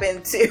what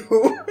happened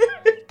to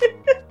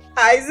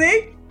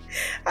Isaac.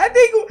 I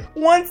think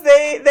once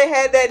they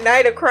had that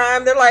night of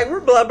crime, they're like,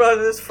 we're blood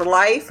brothers for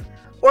life.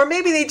 Or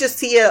maybe they just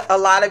see a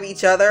lot of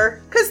each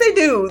other. Because they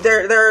do.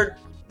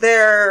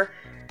 They're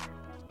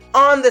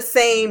on the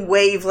same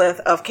wavelength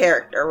of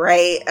character,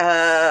 right?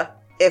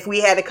 If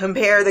we had to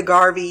compare the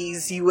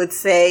Garveys, you would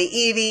say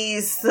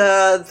Evie's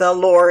the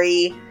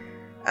Lori,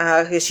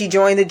 because she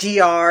joined the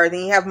GR.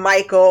 Then you have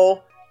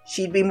Michael.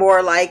 She'd be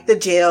more like the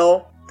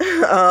Jill.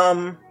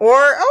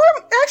 Or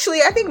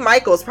actually, I think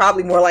Michael's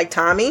probably more like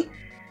Tommy,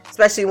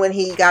 especially when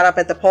he got up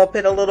at the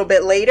pulpit a little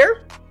bit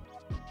later.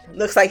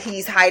 Looks like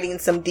he's hiding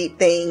some deep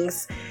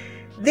things.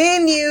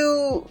 Then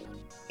you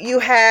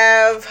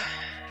have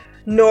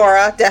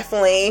Nora,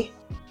 definitely,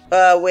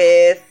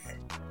 with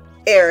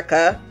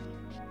Erica.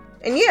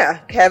 And yeah,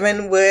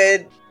 Kevin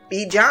would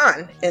be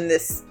John in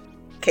this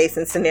case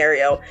and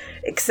scenario.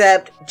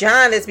 Except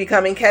John is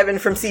becoming Kevin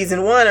from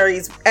season 1, or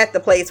he's at the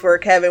place where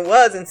Kevin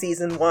was in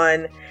season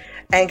 1.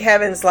 And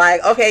Kevin's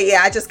like, okay,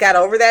 yeah, I just got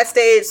over that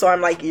stage, so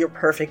I'm like your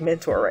perfect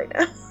mentor right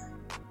now.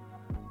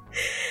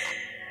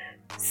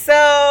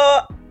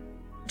 So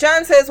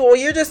John says, well,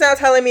 you're just now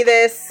telling me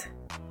this.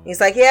 He's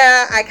like,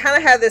 yeah, I kind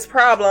of have this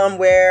problem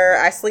where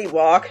I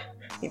sleepwalk.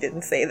 He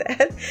didn't say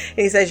that. And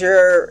he says,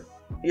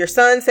 your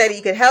son said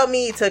he could help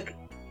me. He took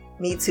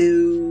me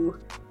to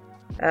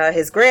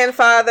his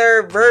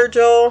grandfather,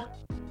 Virgil.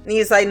 And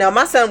he's like, no,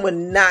 my son would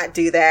not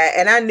do that.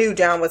 And I knew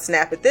John would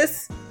snap at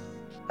this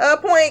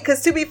point,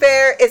 because to be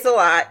fair, it's a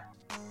lot.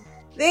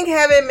 Then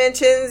Kevin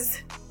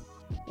mentions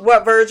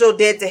what Virgil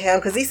did to him,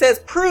 because he says,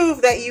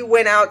 prove that you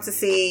went out to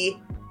see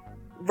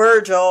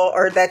Virgil,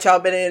 or that y'all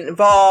been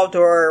involved,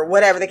 or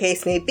whatever the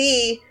case may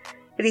be.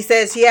 But he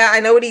says, yeah, I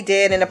know what he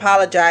did, and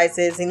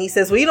apologizes. And he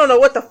says, well, you don't know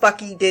what the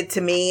fuck he did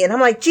to me. And I'm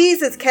like,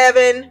 Jesus,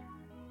 Kevin,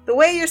 the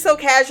way you're so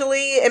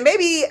casually, and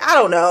maybe, I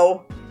don't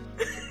know.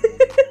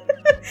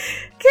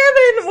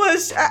 Kevin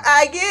was,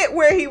 I get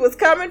where he was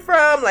coming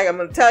from. Like, I'm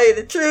going to tell you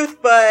the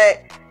truth,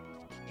 but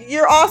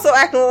you're also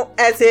acting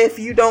as if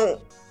you don't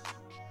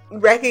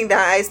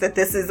recognize that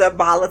this is a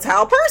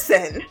volatile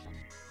person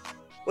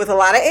with a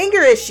lot of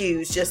anger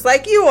issues, just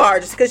like you are.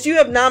 Just because you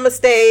have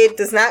namaste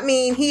does not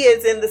mean he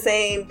is in the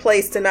same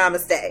place to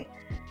namaste.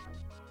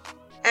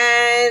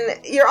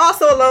 And you're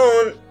also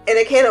alone in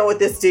a kennel with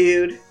this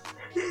dude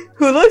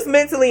who looks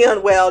mentally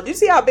unwell. Do you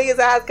see how big his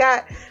eyes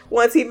got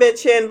once he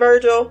mentioned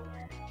Virgil?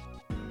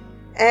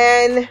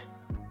 And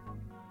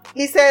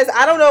he says,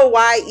 I don't know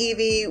why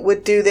Evie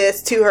would do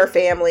this to her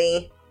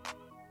family.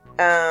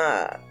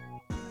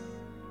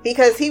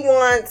 Because he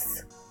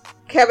wants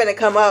Kevin to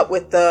come up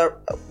with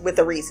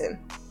the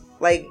reason.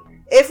 Like,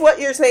 if what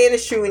you're saying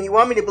is true and you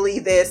want me to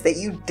believe this, that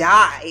you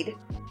died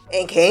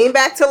and came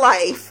back to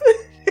life,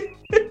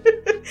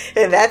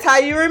 and that's how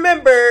you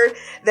remember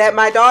that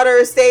my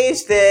daughter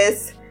staged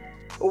this,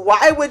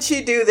 why would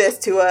she do this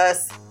to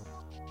us?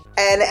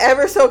 And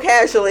ever so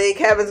casually,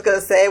 Kevin's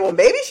gonna say, well,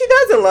 maybe she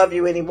doesn't love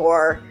you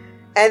anymore.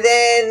 And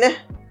then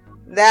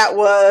that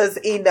was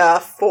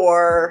enough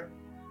for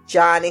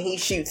John, and he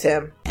shoots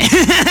him.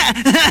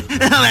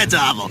 That's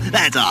awful.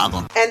 That's awful.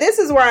 And this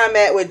is where I'm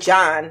at with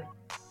John.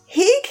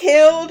 He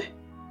killed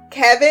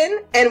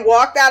Kevin and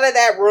walked out of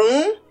that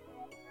room.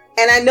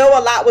 And I know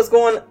a lot was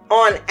going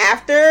on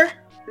after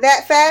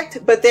that fact,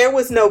 but there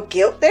was no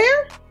guilt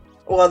there.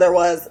 Well, there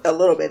was a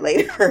little bit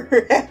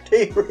later after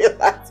he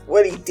realized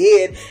what he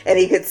did and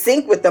he could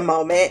sync with the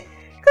moment.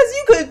 Because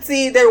you could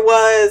see there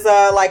was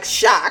like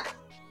shock.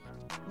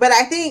 But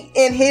I think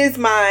in his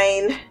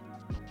mind,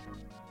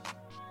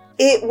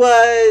 it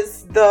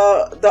was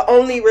the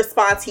only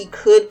response he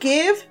could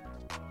give.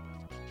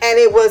 And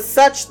it was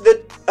such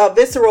a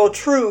visceral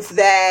truth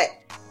that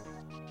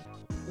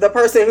the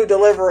person who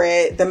delivered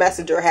it, the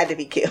messenger, had to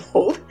be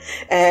killed.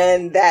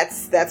 And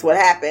that's what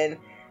happened.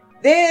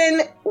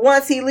 Then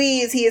once he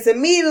leaves, he is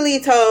immediately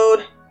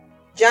told,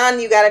 John,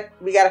 we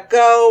gotta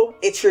go.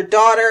 It's your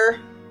daughter.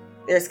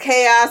 There's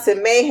chaos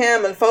and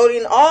mayhem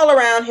unfolding all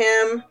around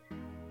him.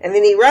 And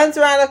then he runs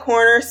around a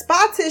corner,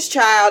 spots his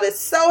child, is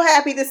so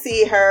happy to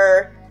see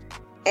her,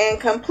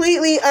 and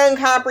completely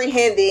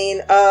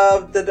uncomprehending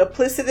of the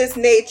duplicitous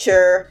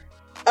nature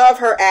of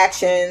her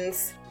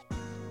actions.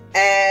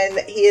 And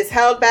he is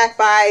held back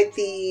by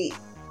the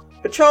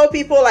patrol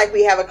people, like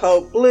we have a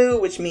code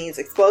blue, which means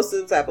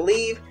explosives, I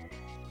believe.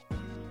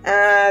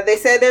 They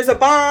said there's a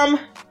bomb,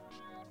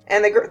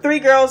 and the three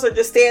girls are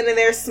just standing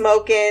there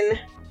smoking.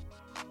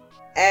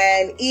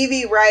 And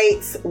Evie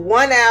writes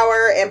 1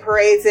 hour and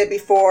parades it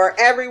before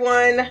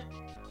everyone.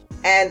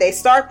 And they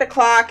start the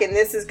clock, and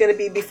this is going to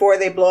be before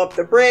they blow up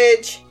the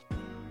bridge.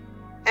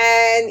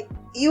 And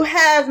you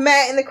have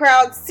Matt in the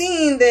crowd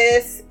seeing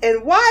this,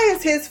 and why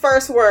is his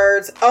first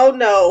words, "Oh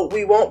no,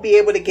 we won't be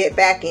able to get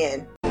back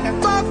in"?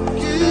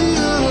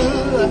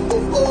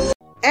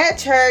 At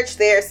church,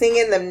 they're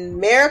singing the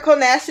Miracle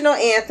National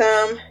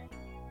Anthem.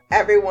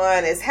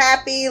 Everyone is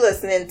happy,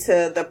 listening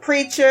to the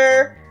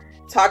preacher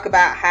talk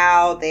about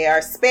how they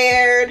are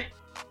spared.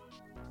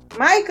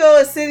 Michael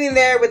is sitting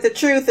there with the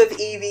truth of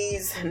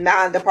Evie's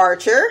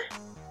non-departure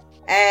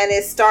and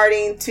is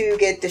starting to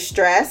get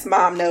distressed.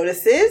 Mom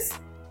notices.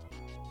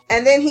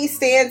 And then he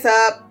stands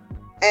up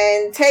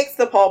and takes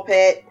the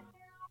pulpit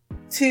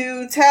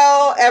to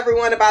tell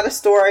everyone about a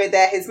story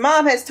that his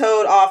mom has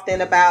told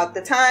often about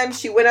the time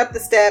she went up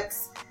the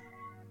steps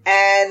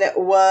and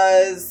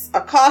was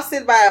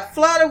accosted by a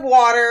flood of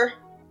water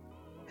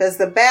because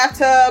the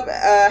bathtub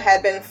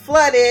had been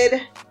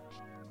flooded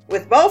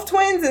with both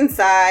twins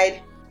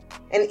inside.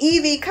 And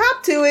Evie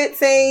copped to it,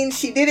 saying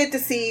she did it to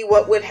see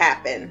what would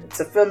happen.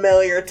 It's a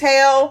familiar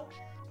tale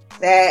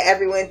that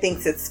everyone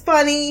thinks it's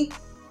funny,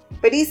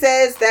 but he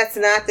says that's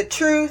not the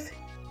truth.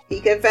 He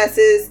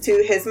confesses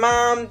to his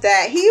mom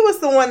that he was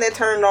the one that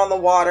turned on the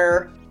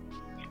water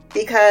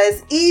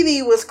because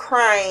Evie was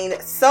crying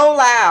so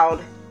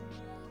loud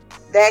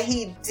that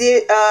he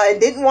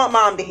didn't want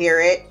mom to hear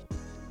it,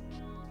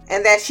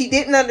 and that she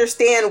didn't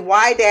understand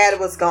why dad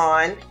was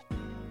gone.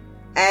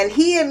 And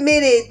he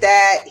admitted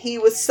that he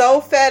was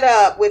so fed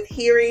up with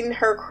hearing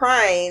her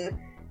crying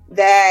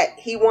that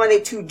he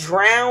wanted to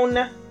drown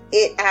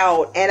it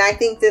out. And I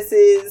think this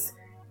is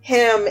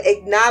him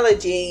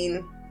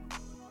acknowledging,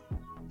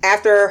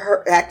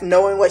 after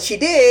knowing what she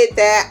did,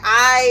 that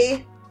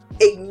I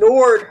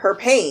ignored her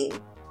pain.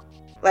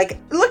 Like,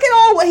 look at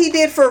all what he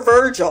did for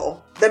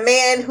Virgil, the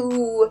man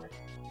who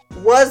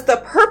was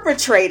the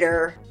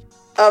perpetrator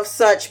of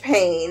such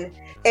pain,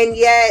 and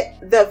yet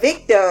the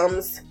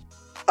victims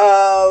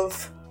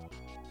of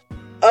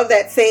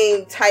that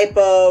same type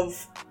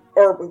of,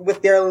 or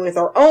with dealing with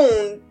our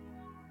own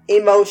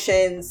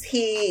emotions,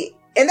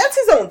 and that's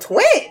his own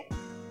twin,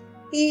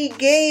 he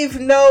gave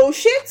no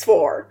shits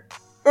for.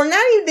 Or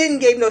not even didn't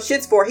give no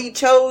shits for. He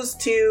chose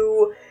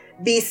to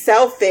be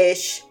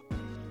selfish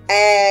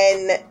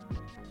and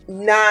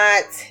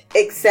not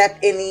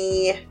accept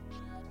any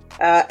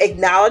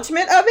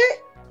acknowledgement of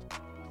it.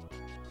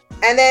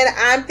 And then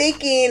I'm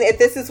thinking, if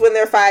this is when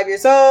they're 5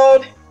 years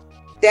old,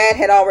 dad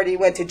had already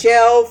went to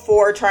jail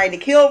for trying to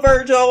kill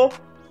Virgil.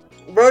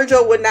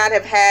 Virgil would not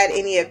have had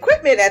any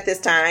equipment at this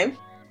time.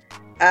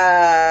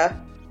 And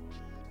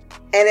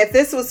if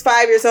this was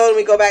 5 years old and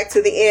we go back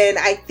to the end,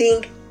 I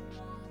think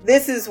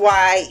this is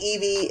why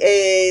Evie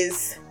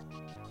is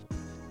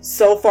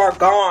so far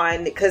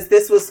gone, because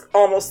this was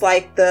almost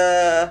like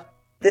the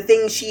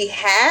thing she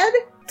had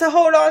to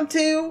hold on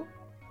to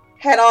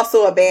had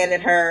also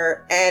abandoned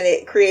her, and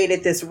it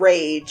created this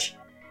rage.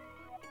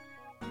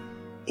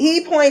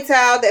 He points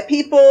out that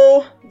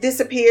people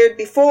disappeared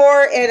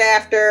before and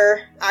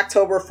after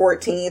October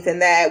 14th, and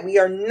that we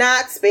are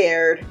not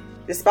spared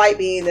despite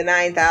being the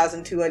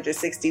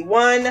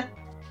 9,261.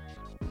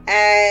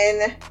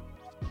 And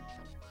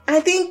I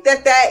think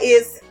that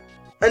is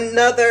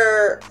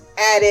another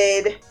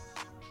added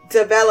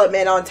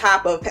development on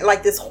top of,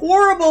 like, this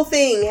horrible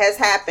thing has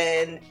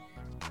happened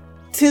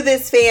to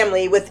this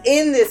family,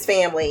 within this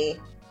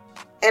family,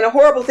 and a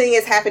horrible thing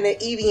has happened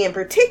to Evie in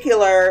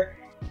particular,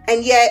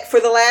 and yet for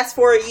the last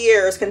 4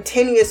 years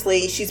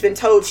continuously she's been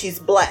told she's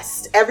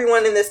blessed.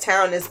 Everyone in this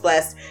town is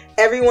blessed.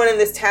 Everyone in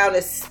this town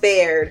is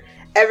spared.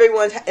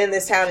 Everyone in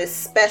this town is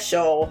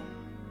special.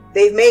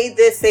 They've made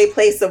this a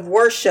place of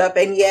worship,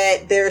 and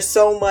yet there's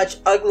so much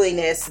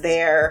ugliness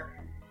there.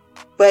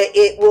 But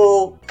it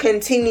will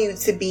continue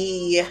to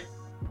be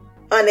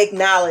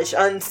unacknowledged,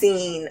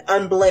 unseen,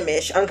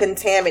 unblemished,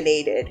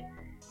 uncontaminated.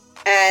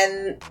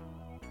 And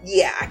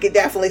yeah, I could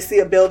definitely see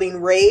a building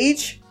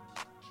rage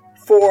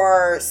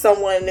for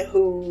someone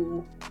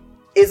who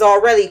is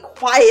already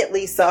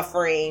quietly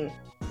suffering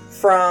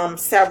from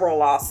several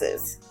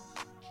losses.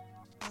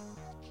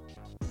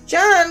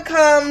 John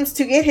comes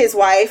to get his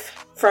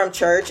wife from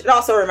church. It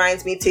also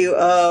reminds me too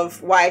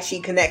of why she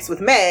connects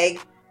with Meg,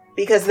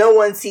 because no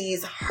one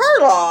sees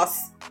her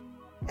loss.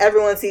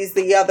 Everyone sees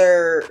the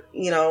other,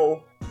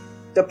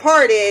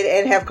 departed,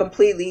 and have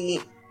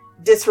completely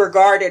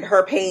disregarded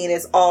her pain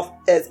as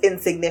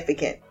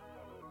insignificant.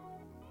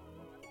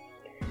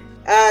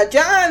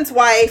 John's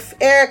wife,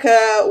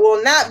 Erica,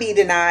 will not be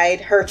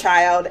denied her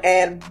child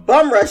and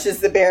bum rushes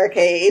the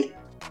barricade.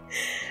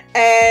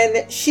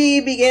 And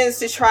she begins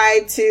to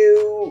try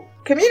to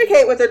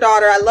communicate with her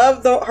daughter. I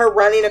love her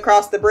running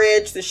across the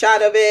bridge, the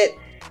shot of it,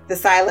 the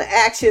silent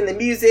action, the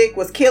music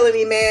was killing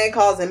me, man,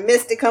 causing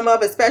mist to come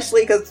up,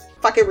 especially because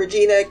fucking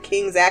Regina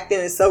King's acting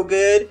is so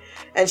good.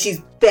 And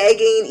she's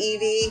begging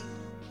Evie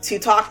to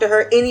talk to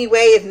her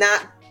anyway, if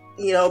not,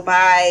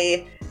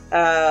 by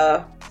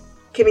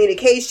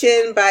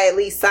communication, by at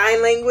least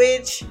sign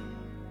language.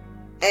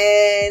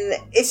 And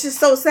it's just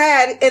so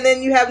sad. And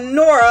then you have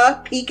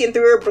Nora peeking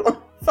through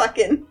her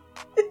fucking...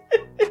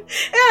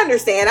 I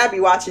understand, I'd be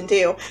watching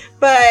too.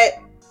 But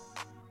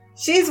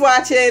she's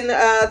watching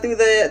through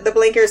the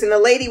blinkers, and the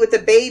lady with the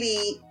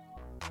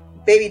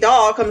baby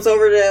doll comes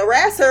over to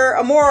harass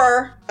her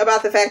more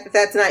about the fact that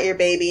that's not your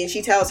baby, and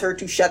she tells her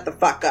to shut the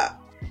fuck up.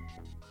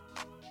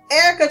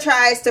 Erica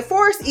tries to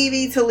force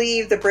Evie to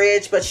leave the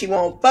bridge, but she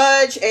won't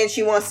budge, and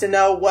she wants to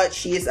know what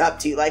she is up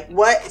to. Like,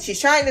 what? She's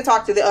trying to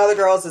talk to the other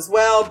girls as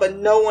well, but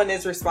no one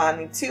is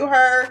responding to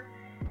her.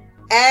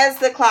 As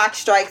the clock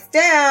strikes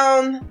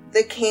down,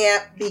 the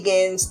camp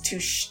begins to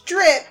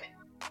strip,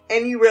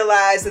 and you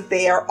realize that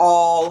they are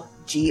all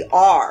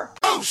GR.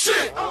 Oh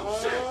shit! Oh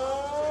shit!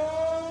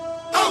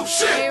 Oh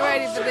shit! Ain't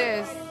ready for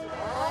this.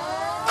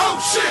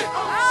 Oh shit!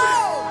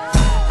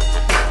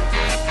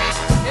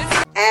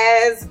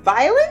 As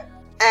violent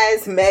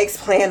as Meg's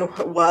plan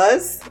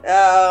was,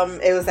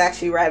 it was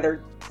actually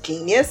rather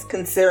genius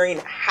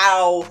considering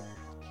how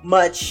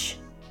much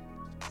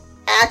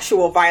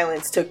actual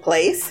violence took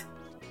place.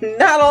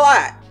 Not a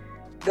lot.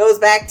 Goes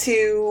back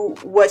to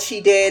what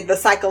she did, the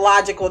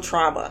psychological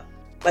trauma.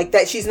 Like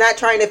that she's not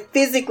trying to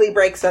physically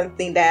break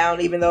something down,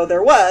 even though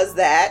there was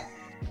that.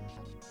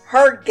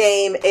 Her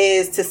game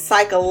is to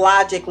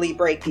psychologically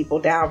break people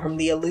down from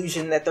the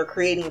illusion that they're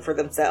creating for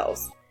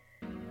themselves.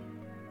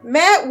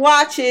 Matt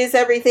watches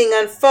everything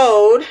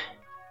unfold.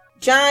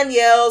 John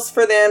yells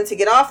for them to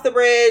get off the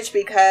bridge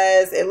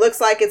because it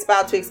looks like it's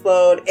about to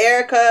explode.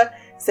 Erica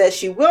says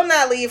she will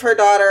not leave her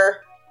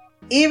daughter,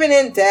 even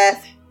in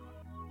death.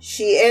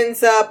 She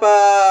ends up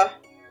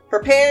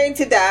preparing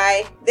to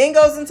die, then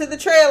goes into the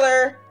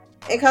trailer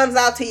and comes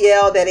out to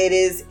yell that it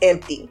is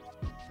empty.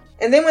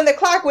 And then when the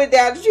clock went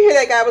down, did you hear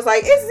that guy was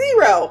like, it's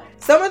 0.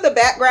 Some of the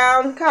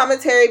background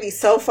commentary be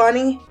so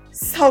funny.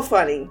 So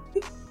funny.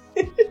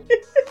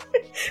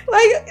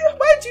 Like,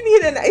 why did you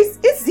need a nice?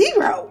 It's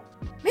 0.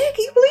 Man, can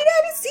you believe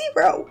that? It's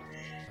 0.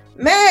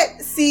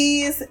 Matt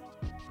sees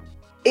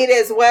it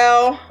as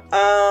well.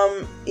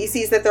 He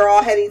sees that they're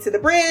all heading to the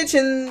bridge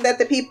and that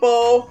the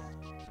people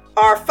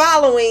are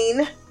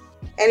following.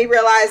 And he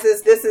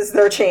realizes this is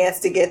their chance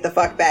to get the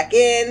fuck back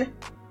in.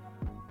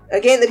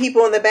 Again, the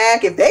people in the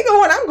back, if they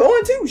going, I'm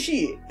going too.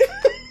 Shit.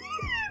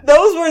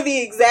 Those were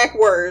the exact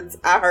words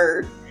I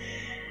heard.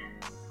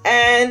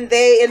 And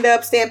they end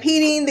up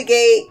stampeding the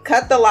gate,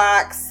 cut the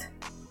locks.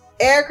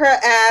 Erica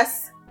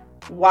asks,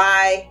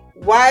 why?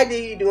 Why are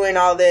you doing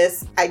all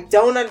this? I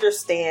don't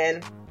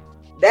understand.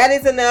 That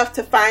is enough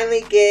to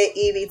finally get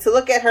Evie to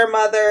look at her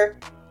mother.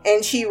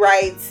 And she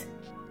writes,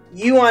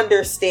 you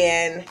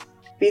understand,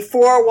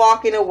 before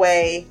walking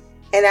away.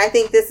 And I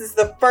think this is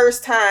the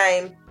first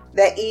time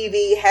that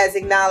Evie has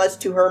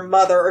acknowledged to her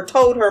mother or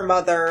told her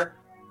mother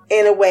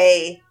in a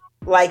way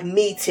like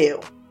me too.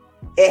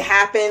 It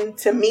happened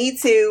to me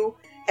too.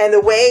 And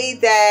the way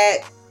that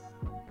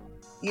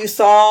you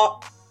saw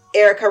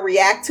Erica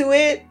react to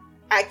it,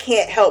 I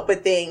can't help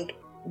but think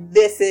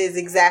this is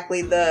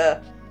exactly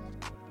the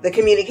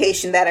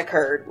communication that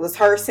occurred. Was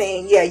her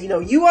saying, yeah,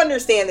 you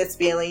understand this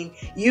feeling.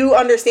 You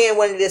understand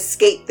wanting to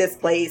escape this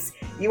place.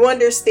 You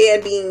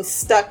understand being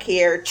stuck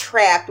here,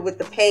 trapped with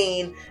the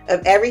pain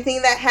of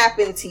everything that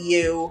happened to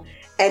you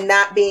and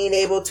not being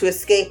able to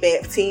escape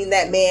it. Seeing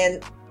that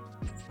man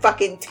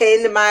fucking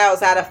 10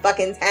 miles out of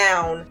fucking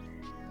town.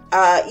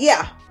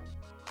 Yeah.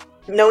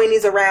 Knowing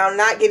he's around,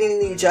 not getting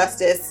any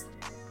justice.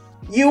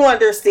 You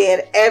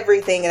understand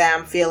everything that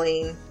I'm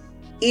feeling.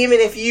 Even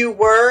if you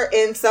were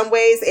in some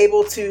ways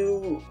able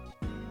to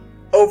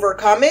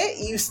overcome it,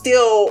 you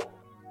still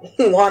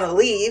want to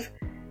leave.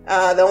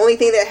 The only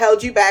thing that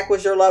held you back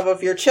was your love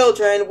of your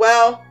children.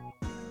 Well,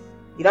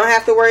 you don't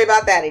have to worry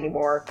about that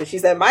anymore. Because she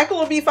said, Michael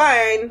will be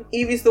fine.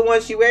 Evie's the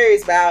one she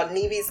worries about. And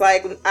Evie's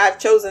like, I've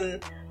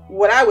chosen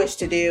what I wish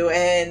to do.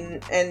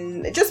 And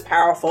just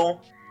powerful.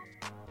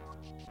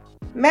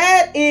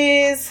 Matt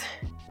is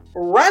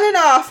running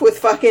off with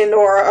fucking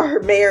Nora or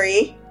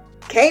Mary.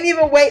 Can't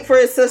even wait for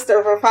his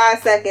sister for 5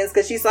 seconds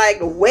because she's like,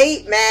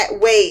 wait, Matt,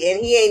 wait.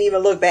 And he ain't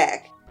even look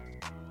back.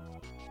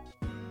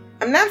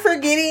 I'm not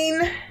forgetting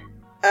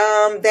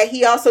that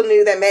he also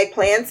knew that Meg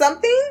planned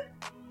something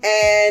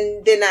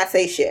and did not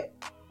say shit.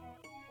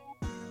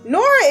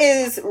 Nora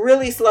is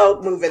really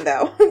slow moving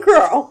though.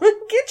 Girl,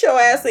 get your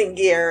ass in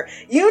gear.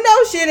 You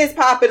know shit is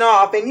popping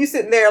off and you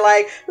sitting there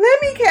like,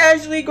 let me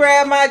casually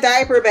grab my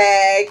diaper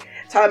bag.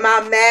 Talking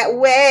about Matt,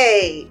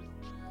 wait.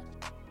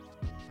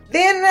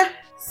 Then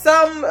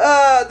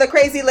the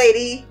crazy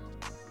lady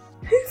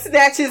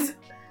snatches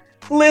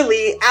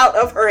Lily out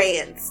of her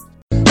hands.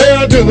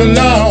 Hell to the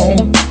no,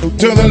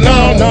 to the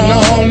no, no,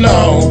 no,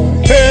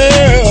 no.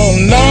 Hell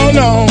no,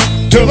 no,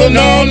 to the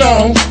no,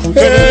 no.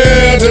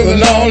 Hell to the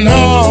no,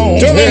 no,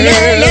 to the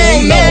no,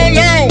 no, no,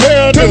 no.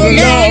 Hell to the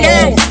no,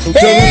 no, to the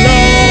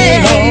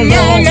no,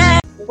 no, no.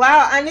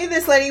 Wow, I knew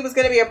this lady was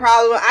going to be a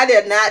problem. I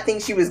did not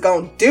think she was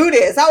going to do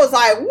this. I was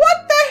like,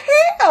 what the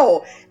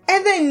hell?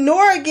 And then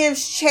Nora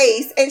gives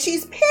chase and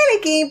she's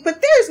panicking,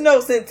 but there's no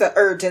sense of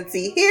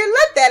urgency here.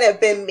 Let that have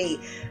been me.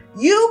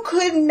 You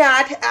could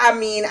not,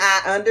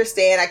 I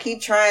understand. I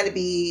keep trying to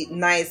be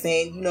nice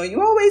and,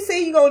 you always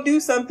say you're going to do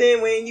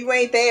something when you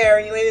ain't there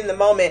and you ain't in the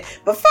moment.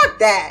 But fuck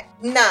that.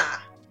 Nah.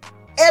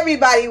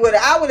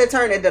 I would have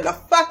turned into the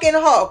fucking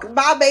Hulk.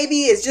 My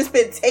baby has just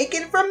been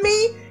taken from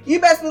me. You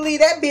best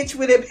believe that bitch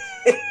would have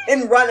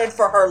been running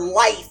for her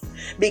life.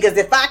 Because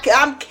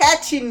I'm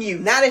catching you,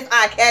 not if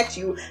I catch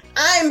you,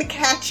 I'm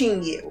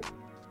catching you.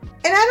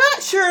 And I'm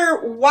not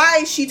sure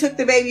why she took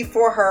the baby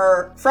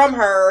from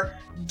her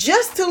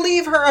just to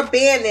leave her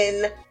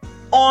abandoned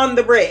on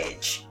the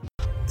bridge.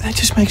 That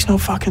just makes no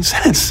fucking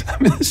sense. I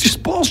mean, it's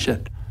just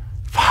bullshit.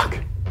 Fuck.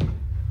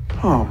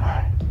 Oh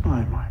my.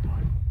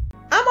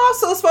 I'm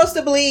also supposed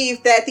to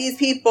believe that these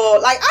people,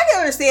 I can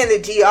understand the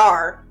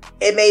GR,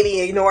 it may be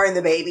ignoring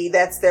the baby,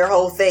 that's their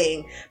whole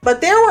thing. But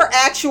there were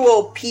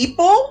actual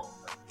people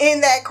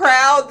in that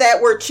crowd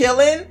that were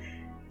chilling.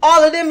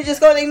 All of them just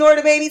going to ignore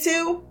the baby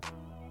too?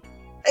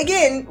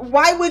 Again,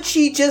 why would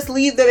she just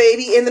leave the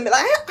baby in the middle?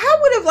 I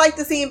would have liked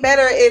to see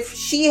better if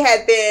she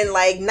had been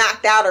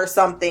knocked out or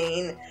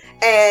something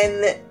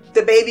and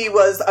the baby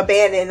was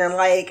abandoned and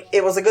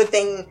it was a good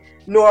thing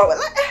Nora,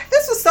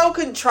 this was so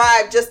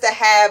contrived just to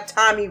have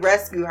Tommy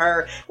rescue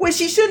her when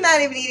she should not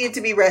have needed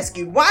to be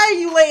rescued. Why are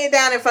you laying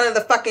down in front of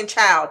the fucking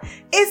child?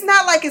 It's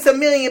not like it's a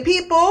million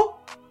people.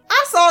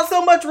 I saw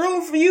so much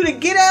room for you to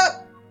get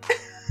up.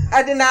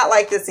 I did not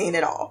like this scene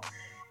at all.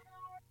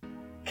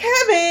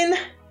 Kevin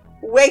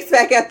wakes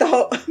back up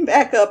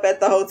at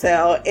the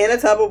hotel in a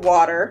tub of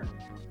water,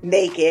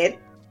 naked.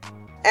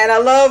 And I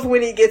love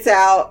when he gets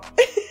out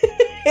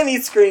and he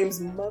screams,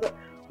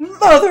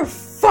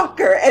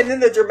 motherfucker, and then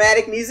the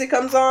dramatic music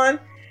comes on.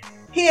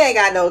 He ain't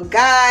got no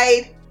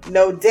guide,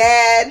 no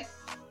dad.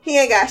 He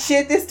ain't got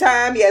shit this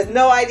time. He has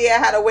no idea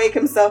how to wake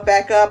himself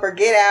back up or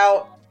get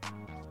out.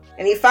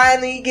 And he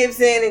finally gives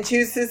in and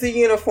chooses a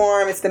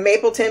uniform. It's the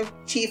Mapleton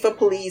chief of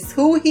police,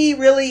 who he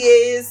really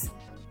is.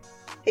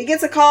 He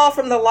gets a call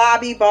from the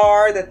lobby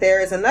bar that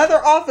there is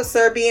another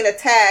officer being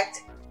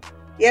attacked.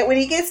 Yet when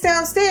he gets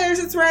downstairs,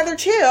 it's rather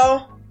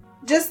chill.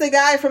 Just the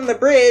guy from the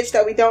bridge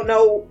that we don't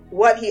know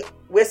what he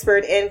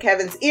whispered in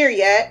Kevin's ear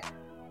yet,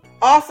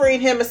 offering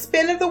him a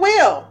spin of the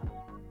wheel.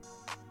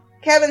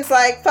 Kevin's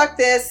like, fuck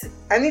this.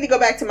 I need to go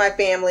back to my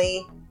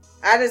family.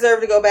 I deserve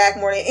to go back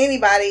more than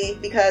anybody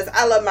because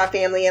I love my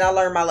family and I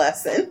learned my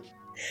lesson.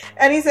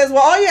 And he says,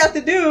 well, all you have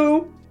to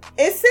do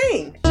is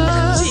sing.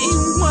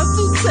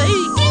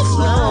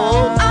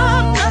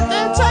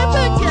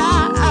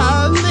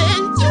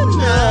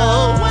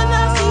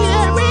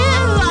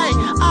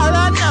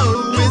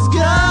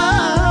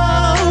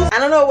 I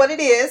don't know what it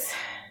is,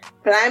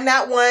 but I'm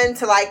not one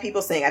to like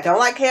people sing. I don't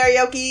like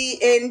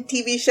karaoke in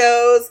TV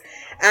shows.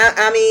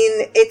 I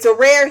mean, it's a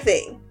rare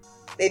thing.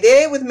 They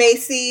did it with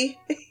Macy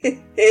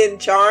in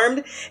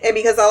Charmed, and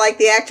because I like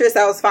the actress,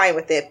 I was fine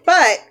with it.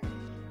 But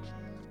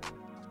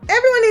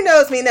everyone who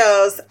knows me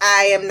knows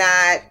I am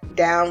not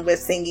down with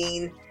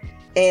singing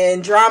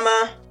in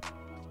drama,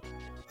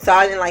 so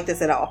I didn't like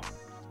this at all.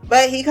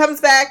 But he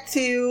comes back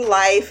to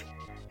life,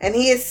 and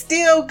he is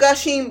still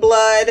gushing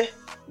blood.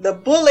 The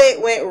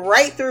bullet went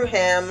right through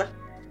him,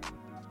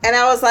 and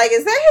I was like,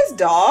 is that his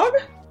dog?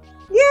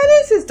 Yeah,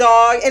 it is his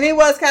dog, and it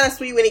was kind of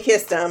sweet when he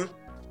kissed him.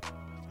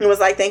 It was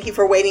like, thank you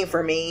for waiting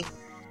for me.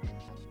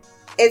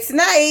 It's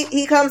night.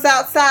 He comes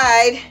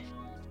outside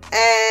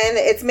and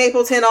it's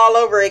Mapleton all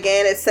over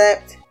again,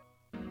 except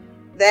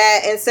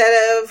that instead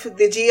of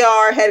the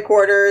GR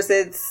headquarters,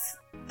 it's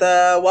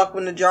the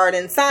Welcome to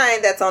Jordan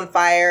sign that's on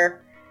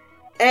fire.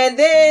 And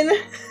then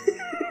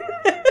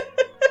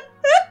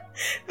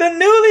the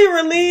newly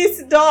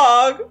released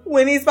dog,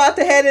 when he's about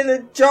to head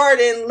into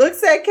Jordan,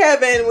 looks at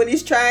Kevin when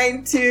he's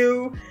trying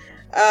to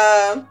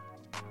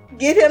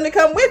get him to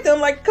come with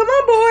him, like, come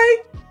on,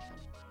 boy.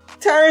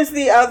 Turns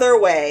the other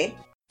way.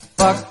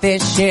 Fuck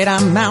this shit,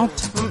 I'm out.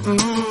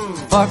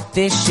 Mm-mm. Fuck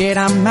this shit,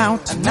 I'm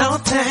out. No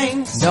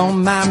thanks.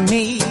 Don't mind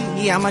me.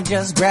 I'ma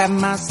just grab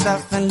my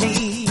stuff and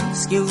leave.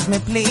 Excuse me,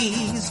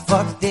 please.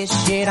 Fuck this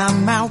shit,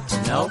 I'm out.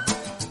 Nope.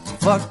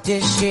 Fuck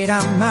this shit,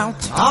 I'm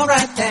out.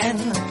 Alright then.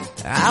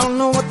 I don't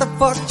know what the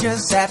fuck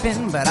just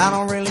happened, but I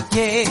don't really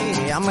care.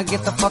 I'ma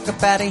get the fuck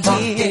up out of here. Fuck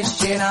this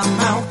shit, I'm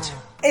out.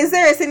 Is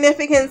there a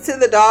significance to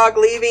the dog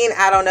leaving?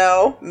 I don't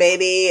know.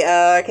 Maybe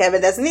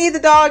Kevin doesn't need the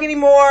dog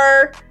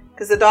anymore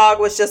because the dog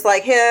was just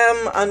like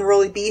him,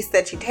 unruly beast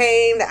that you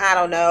tamed. I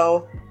don't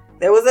know.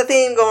 There was a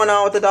theme going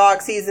on with the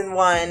dog season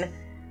 1,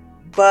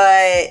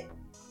 but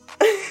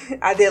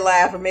I did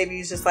laugh, or maybe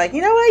he's just like,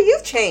 you know what?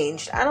 You've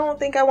changed. I don't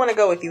think I want to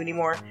go with you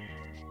anymore.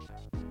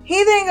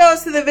 He then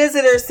goes to the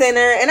visitor center,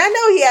 and I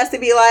know he has to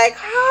be like,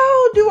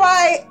 how do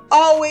I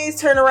always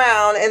turn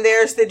around and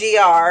there's the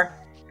GR?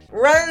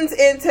 Runs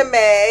into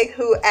Meg,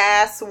 who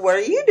asks, what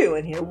are you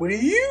doing here? What are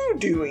you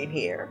doing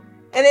here?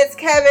 And it's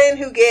Kevin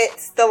who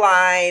gets the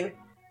line,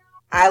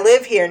 I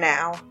live here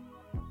now.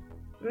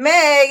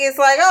 Meg is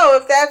like, oh,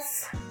 if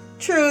that's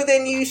true,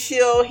 then you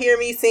shall hear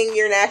me sing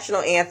your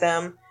national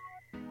anthem.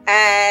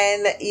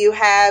 And you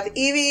have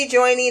Evie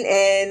joining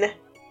in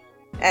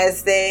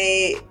as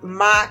they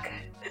mock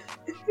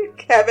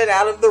Kevin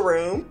out of the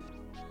room,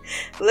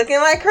 looking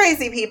like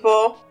crazy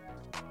people.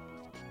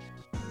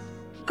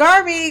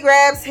 Garvey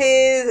grabs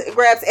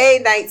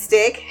a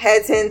nightstick,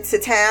 heads into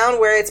town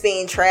where it's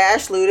being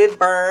trashed, looted,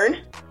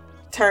 burned,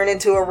 turned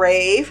into a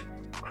rave.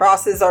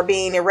 Crosses are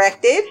being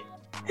erected.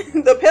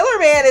 The Pillar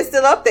Man is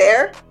still up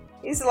there.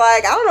 He's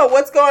like, I don't know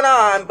what's going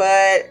on,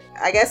 but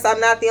I guess I'm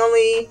not the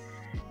only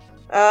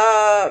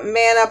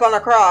man up on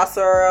a cross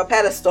or a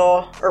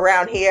pedestal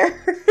around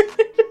here.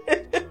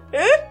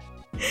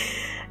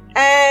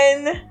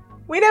 And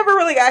we never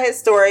really got his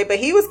story, but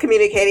he was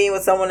communicating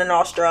with someone in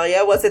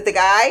Australia. Was it the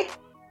guy?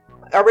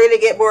 Are we going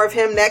to get more of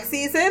him next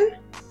season?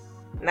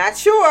 Not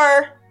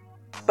sure.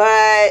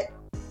 But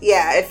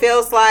yeah, it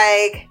feels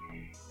like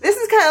this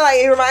is kind of like,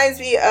 it reminds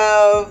me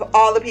of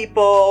all the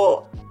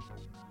people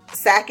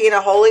sacking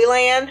a holy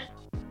land.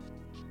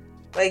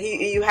 Like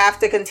you have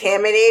to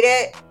contaminate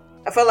it.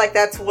 I feel like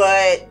that's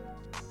what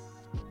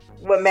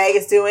Meg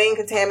is doing.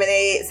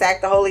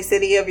 Sack the holy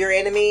city of your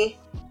enemy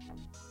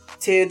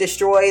to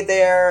destroy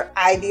their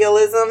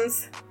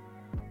idealisms.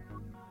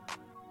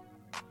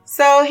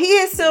 So he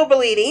is still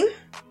bleeding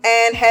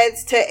and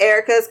heads to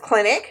Erica's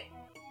clinic.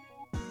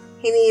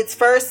 He needs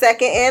first,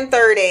 second, and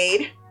third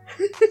aid.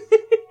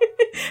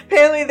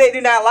 Apparently they do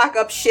not lock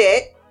up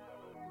shit.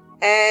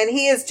 And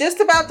he is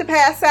just about to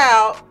pass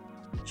out,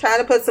 trying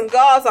to put some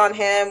gauze on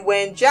him,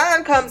 when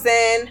John comes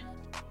in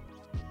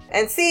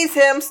and sees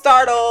him,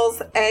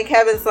 startles, and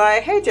Kevin's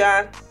like, hey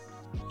John,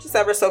 just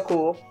ever so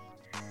cool.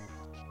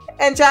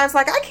 And John's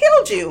like, I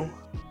killed you.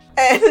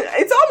 And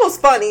it's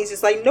almost funny. He's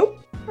just like,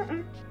 nope,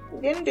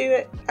 didn't do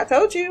it. I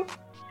told you.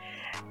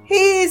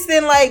 He's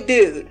then like,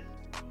 dude,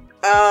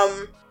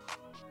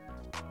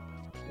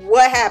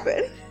 what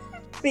happened?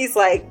 He's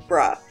like,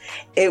 bruh,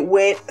 it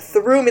went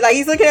through me. Like,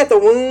 he's looking at the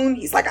wound.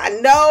 He's like, I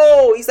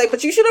know. He's like,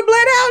 but you should have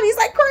bled out. And he's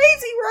like,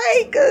 crazy,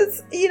 right?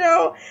 Because,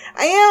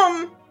 I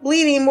am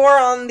bleeding more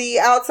on the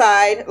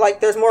outside. Like,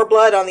 there's more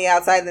blood on the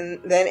outside than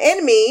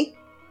in me.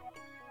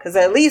 Because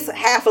at least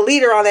half a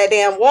liter on that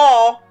damn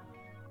wall.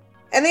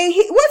 And then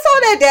what's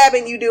all that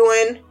dabbing you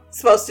doing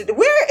supposed to do?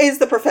 Where is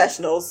the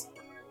professionals?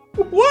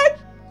 What?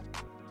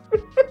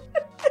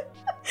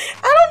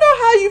 I don't know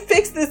how you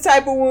fix this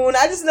type of wound.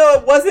 I just know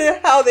it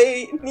wasn't how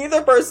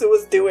neither person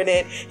was doing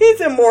it.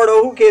 He's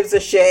immortal. Who gives a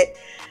shit?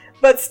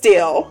 But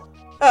still,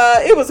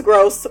 it was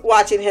gross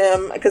watching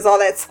him because all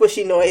that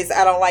squishy noise.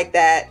 I don't like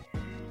that.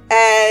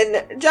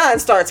 And John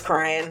starts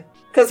crying.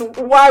 Because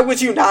why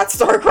would you not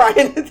start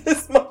crying at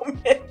this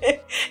moment?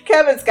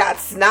 Kevin's got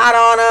snot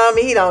on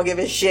him. He don't give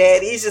a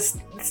shit. He's just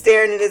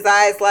staring in his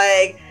eyes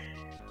like,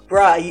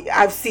 bruh,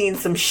 I've seen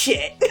some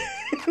shit.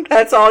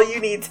 That's all you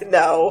need to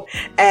know.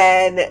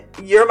 And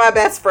you're my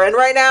best friend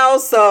right now.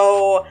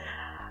 So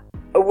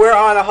we're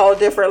on a whole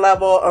different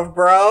level of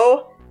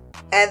bro.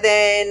 And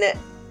then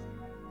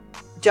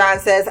John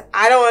says,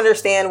 I don't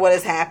understand what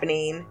is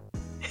happening.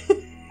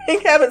 And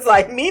Kevin's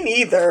like, me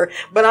neither,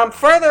 but I'm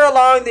further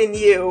along than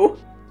you.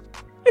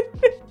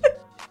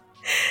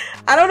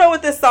 I don't know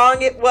what this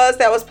song it was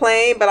that was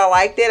playing, but I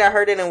liked it. I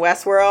heard it in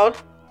Westworld.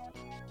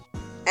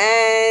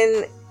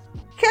 And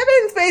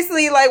Kevin's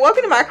basically like,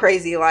 welcome to my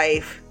crazy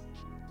life.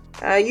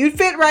 You'd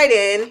fit right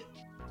in.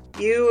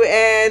 You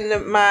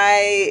and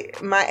my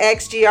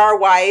ex-GR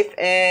wife,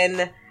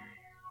 and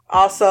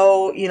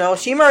also,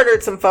 she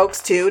murdered some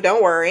folks too.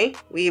 Don't worry.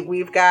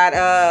 We've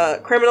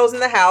got criminals in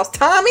the house.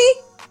 Tommy,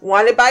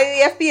 wanted by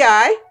the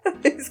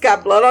FBI. He's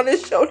got blood on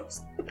his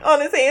shoulders, on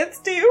his hands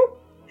too.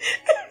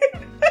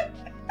 I'm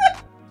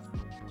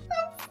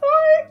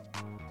sorry.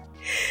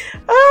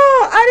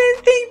 Oh, I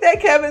didn't think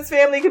that Kevin's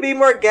family could be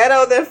more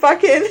ghetto than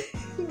fucking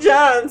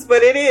John's,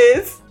 but it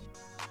is.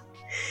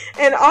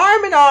 And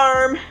arm in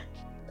arm,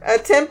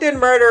 attempted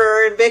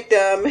murderer and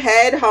victim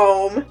head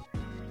home.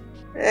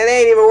 And they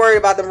ain't even worried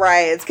about them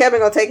riots. Kevin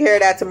gonna take care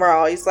of that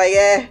tomorrow. He's like,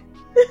 yeah.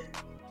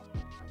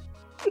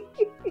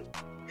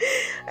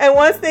 And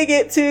once they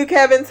get to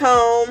Kevin's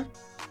home,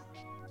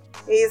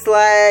 he's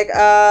like,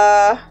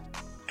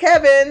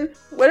 Kevin,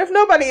 what if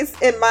nobody's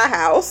in my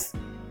house?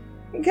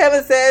 And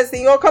Kevin says,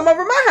 you gonna come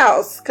over my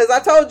house? Because I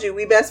told you,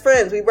 we best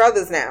friends, we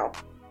brothers now.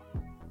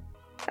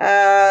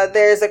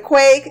 There's a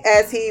quake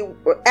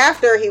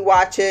after he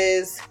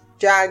watches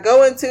John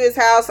go into his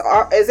house.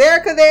 Is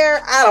Erica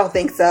there? I don't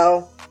think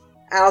so.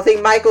 I don't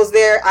think Michael's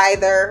there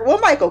either. Well,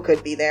 Michael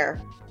could be there.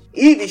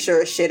 Evie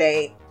sure as shit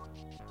ain't.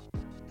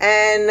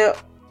 And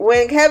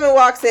when Kevin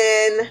walks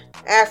in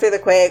after the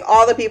quake,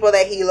 all the people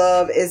that he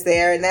loved is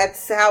there, and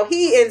that's how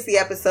he ends the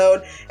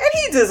episode, and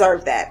he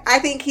deserved that. I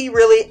think he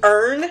really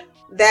earned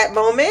that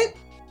moment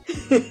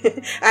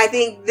I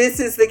think this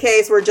is the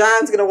case where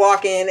John's going to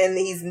walk in and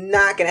he's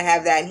not going to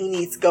have that. And he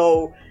needs to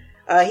go,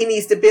 he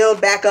needs to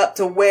build back up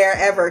to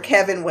wherever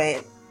Kevin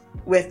went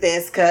with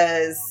this.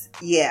 Cause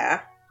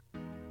yeah,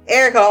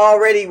 Erica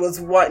already was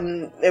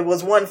one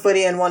foot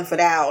in, 1 foot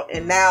out.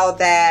 And now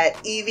that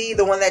Evie,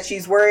 the one that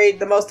she's worried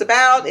the most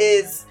about,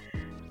 is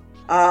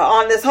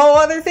on this whole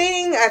other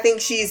thing, I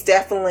think she's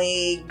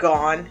definitely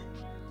gone.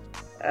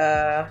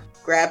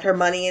 Grabbed her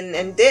money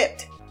and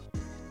dipped.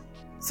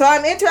 So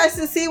I'm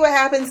interested to see what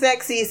happens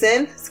next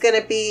season. It's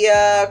going to be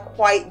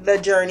quite the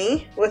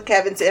journey with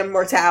Kevin's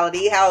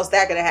immortality. How's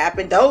that going to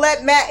happen? Don't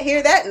let Matt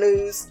hear that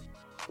news.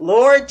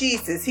 Lord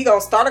Jesus, he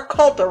going to start a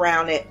cult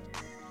around it.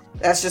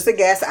 That's just a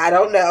guess. I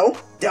don't know.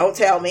 Don't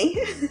tell me.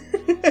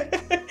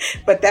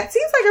 But that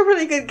seems like a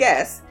really good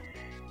guess.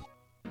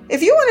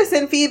 If you want to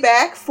send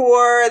feedback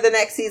for the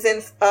next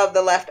season of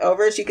The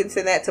Leftovers, you can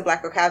send that to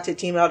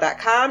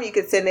blackgirlcouch@gmail.com. You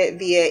can send it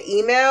via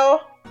email,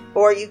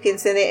 or you can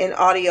send it in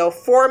audio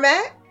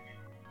format.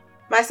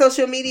 My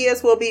social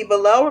medias will be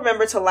below.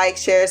 Remember to like,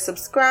 share,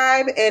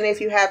 subscribe, and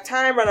if you have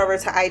time, run over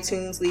to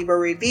iTunes, leave a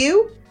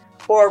review,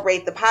 or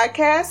rate the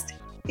podcast.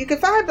 You can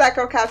find Black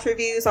Girl Couch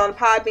Reviews on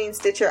Podbean,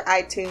 Stitcher,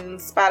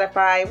 iTunes,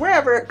 Spotify,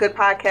 wherever good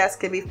podcasts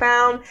can be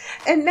found,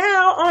 and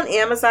now on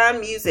Amazon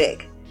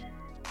Music.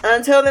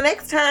 Until the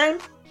next time,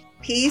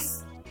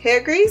 peace,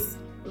 hair grease,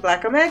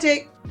 Black Girl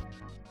Magic.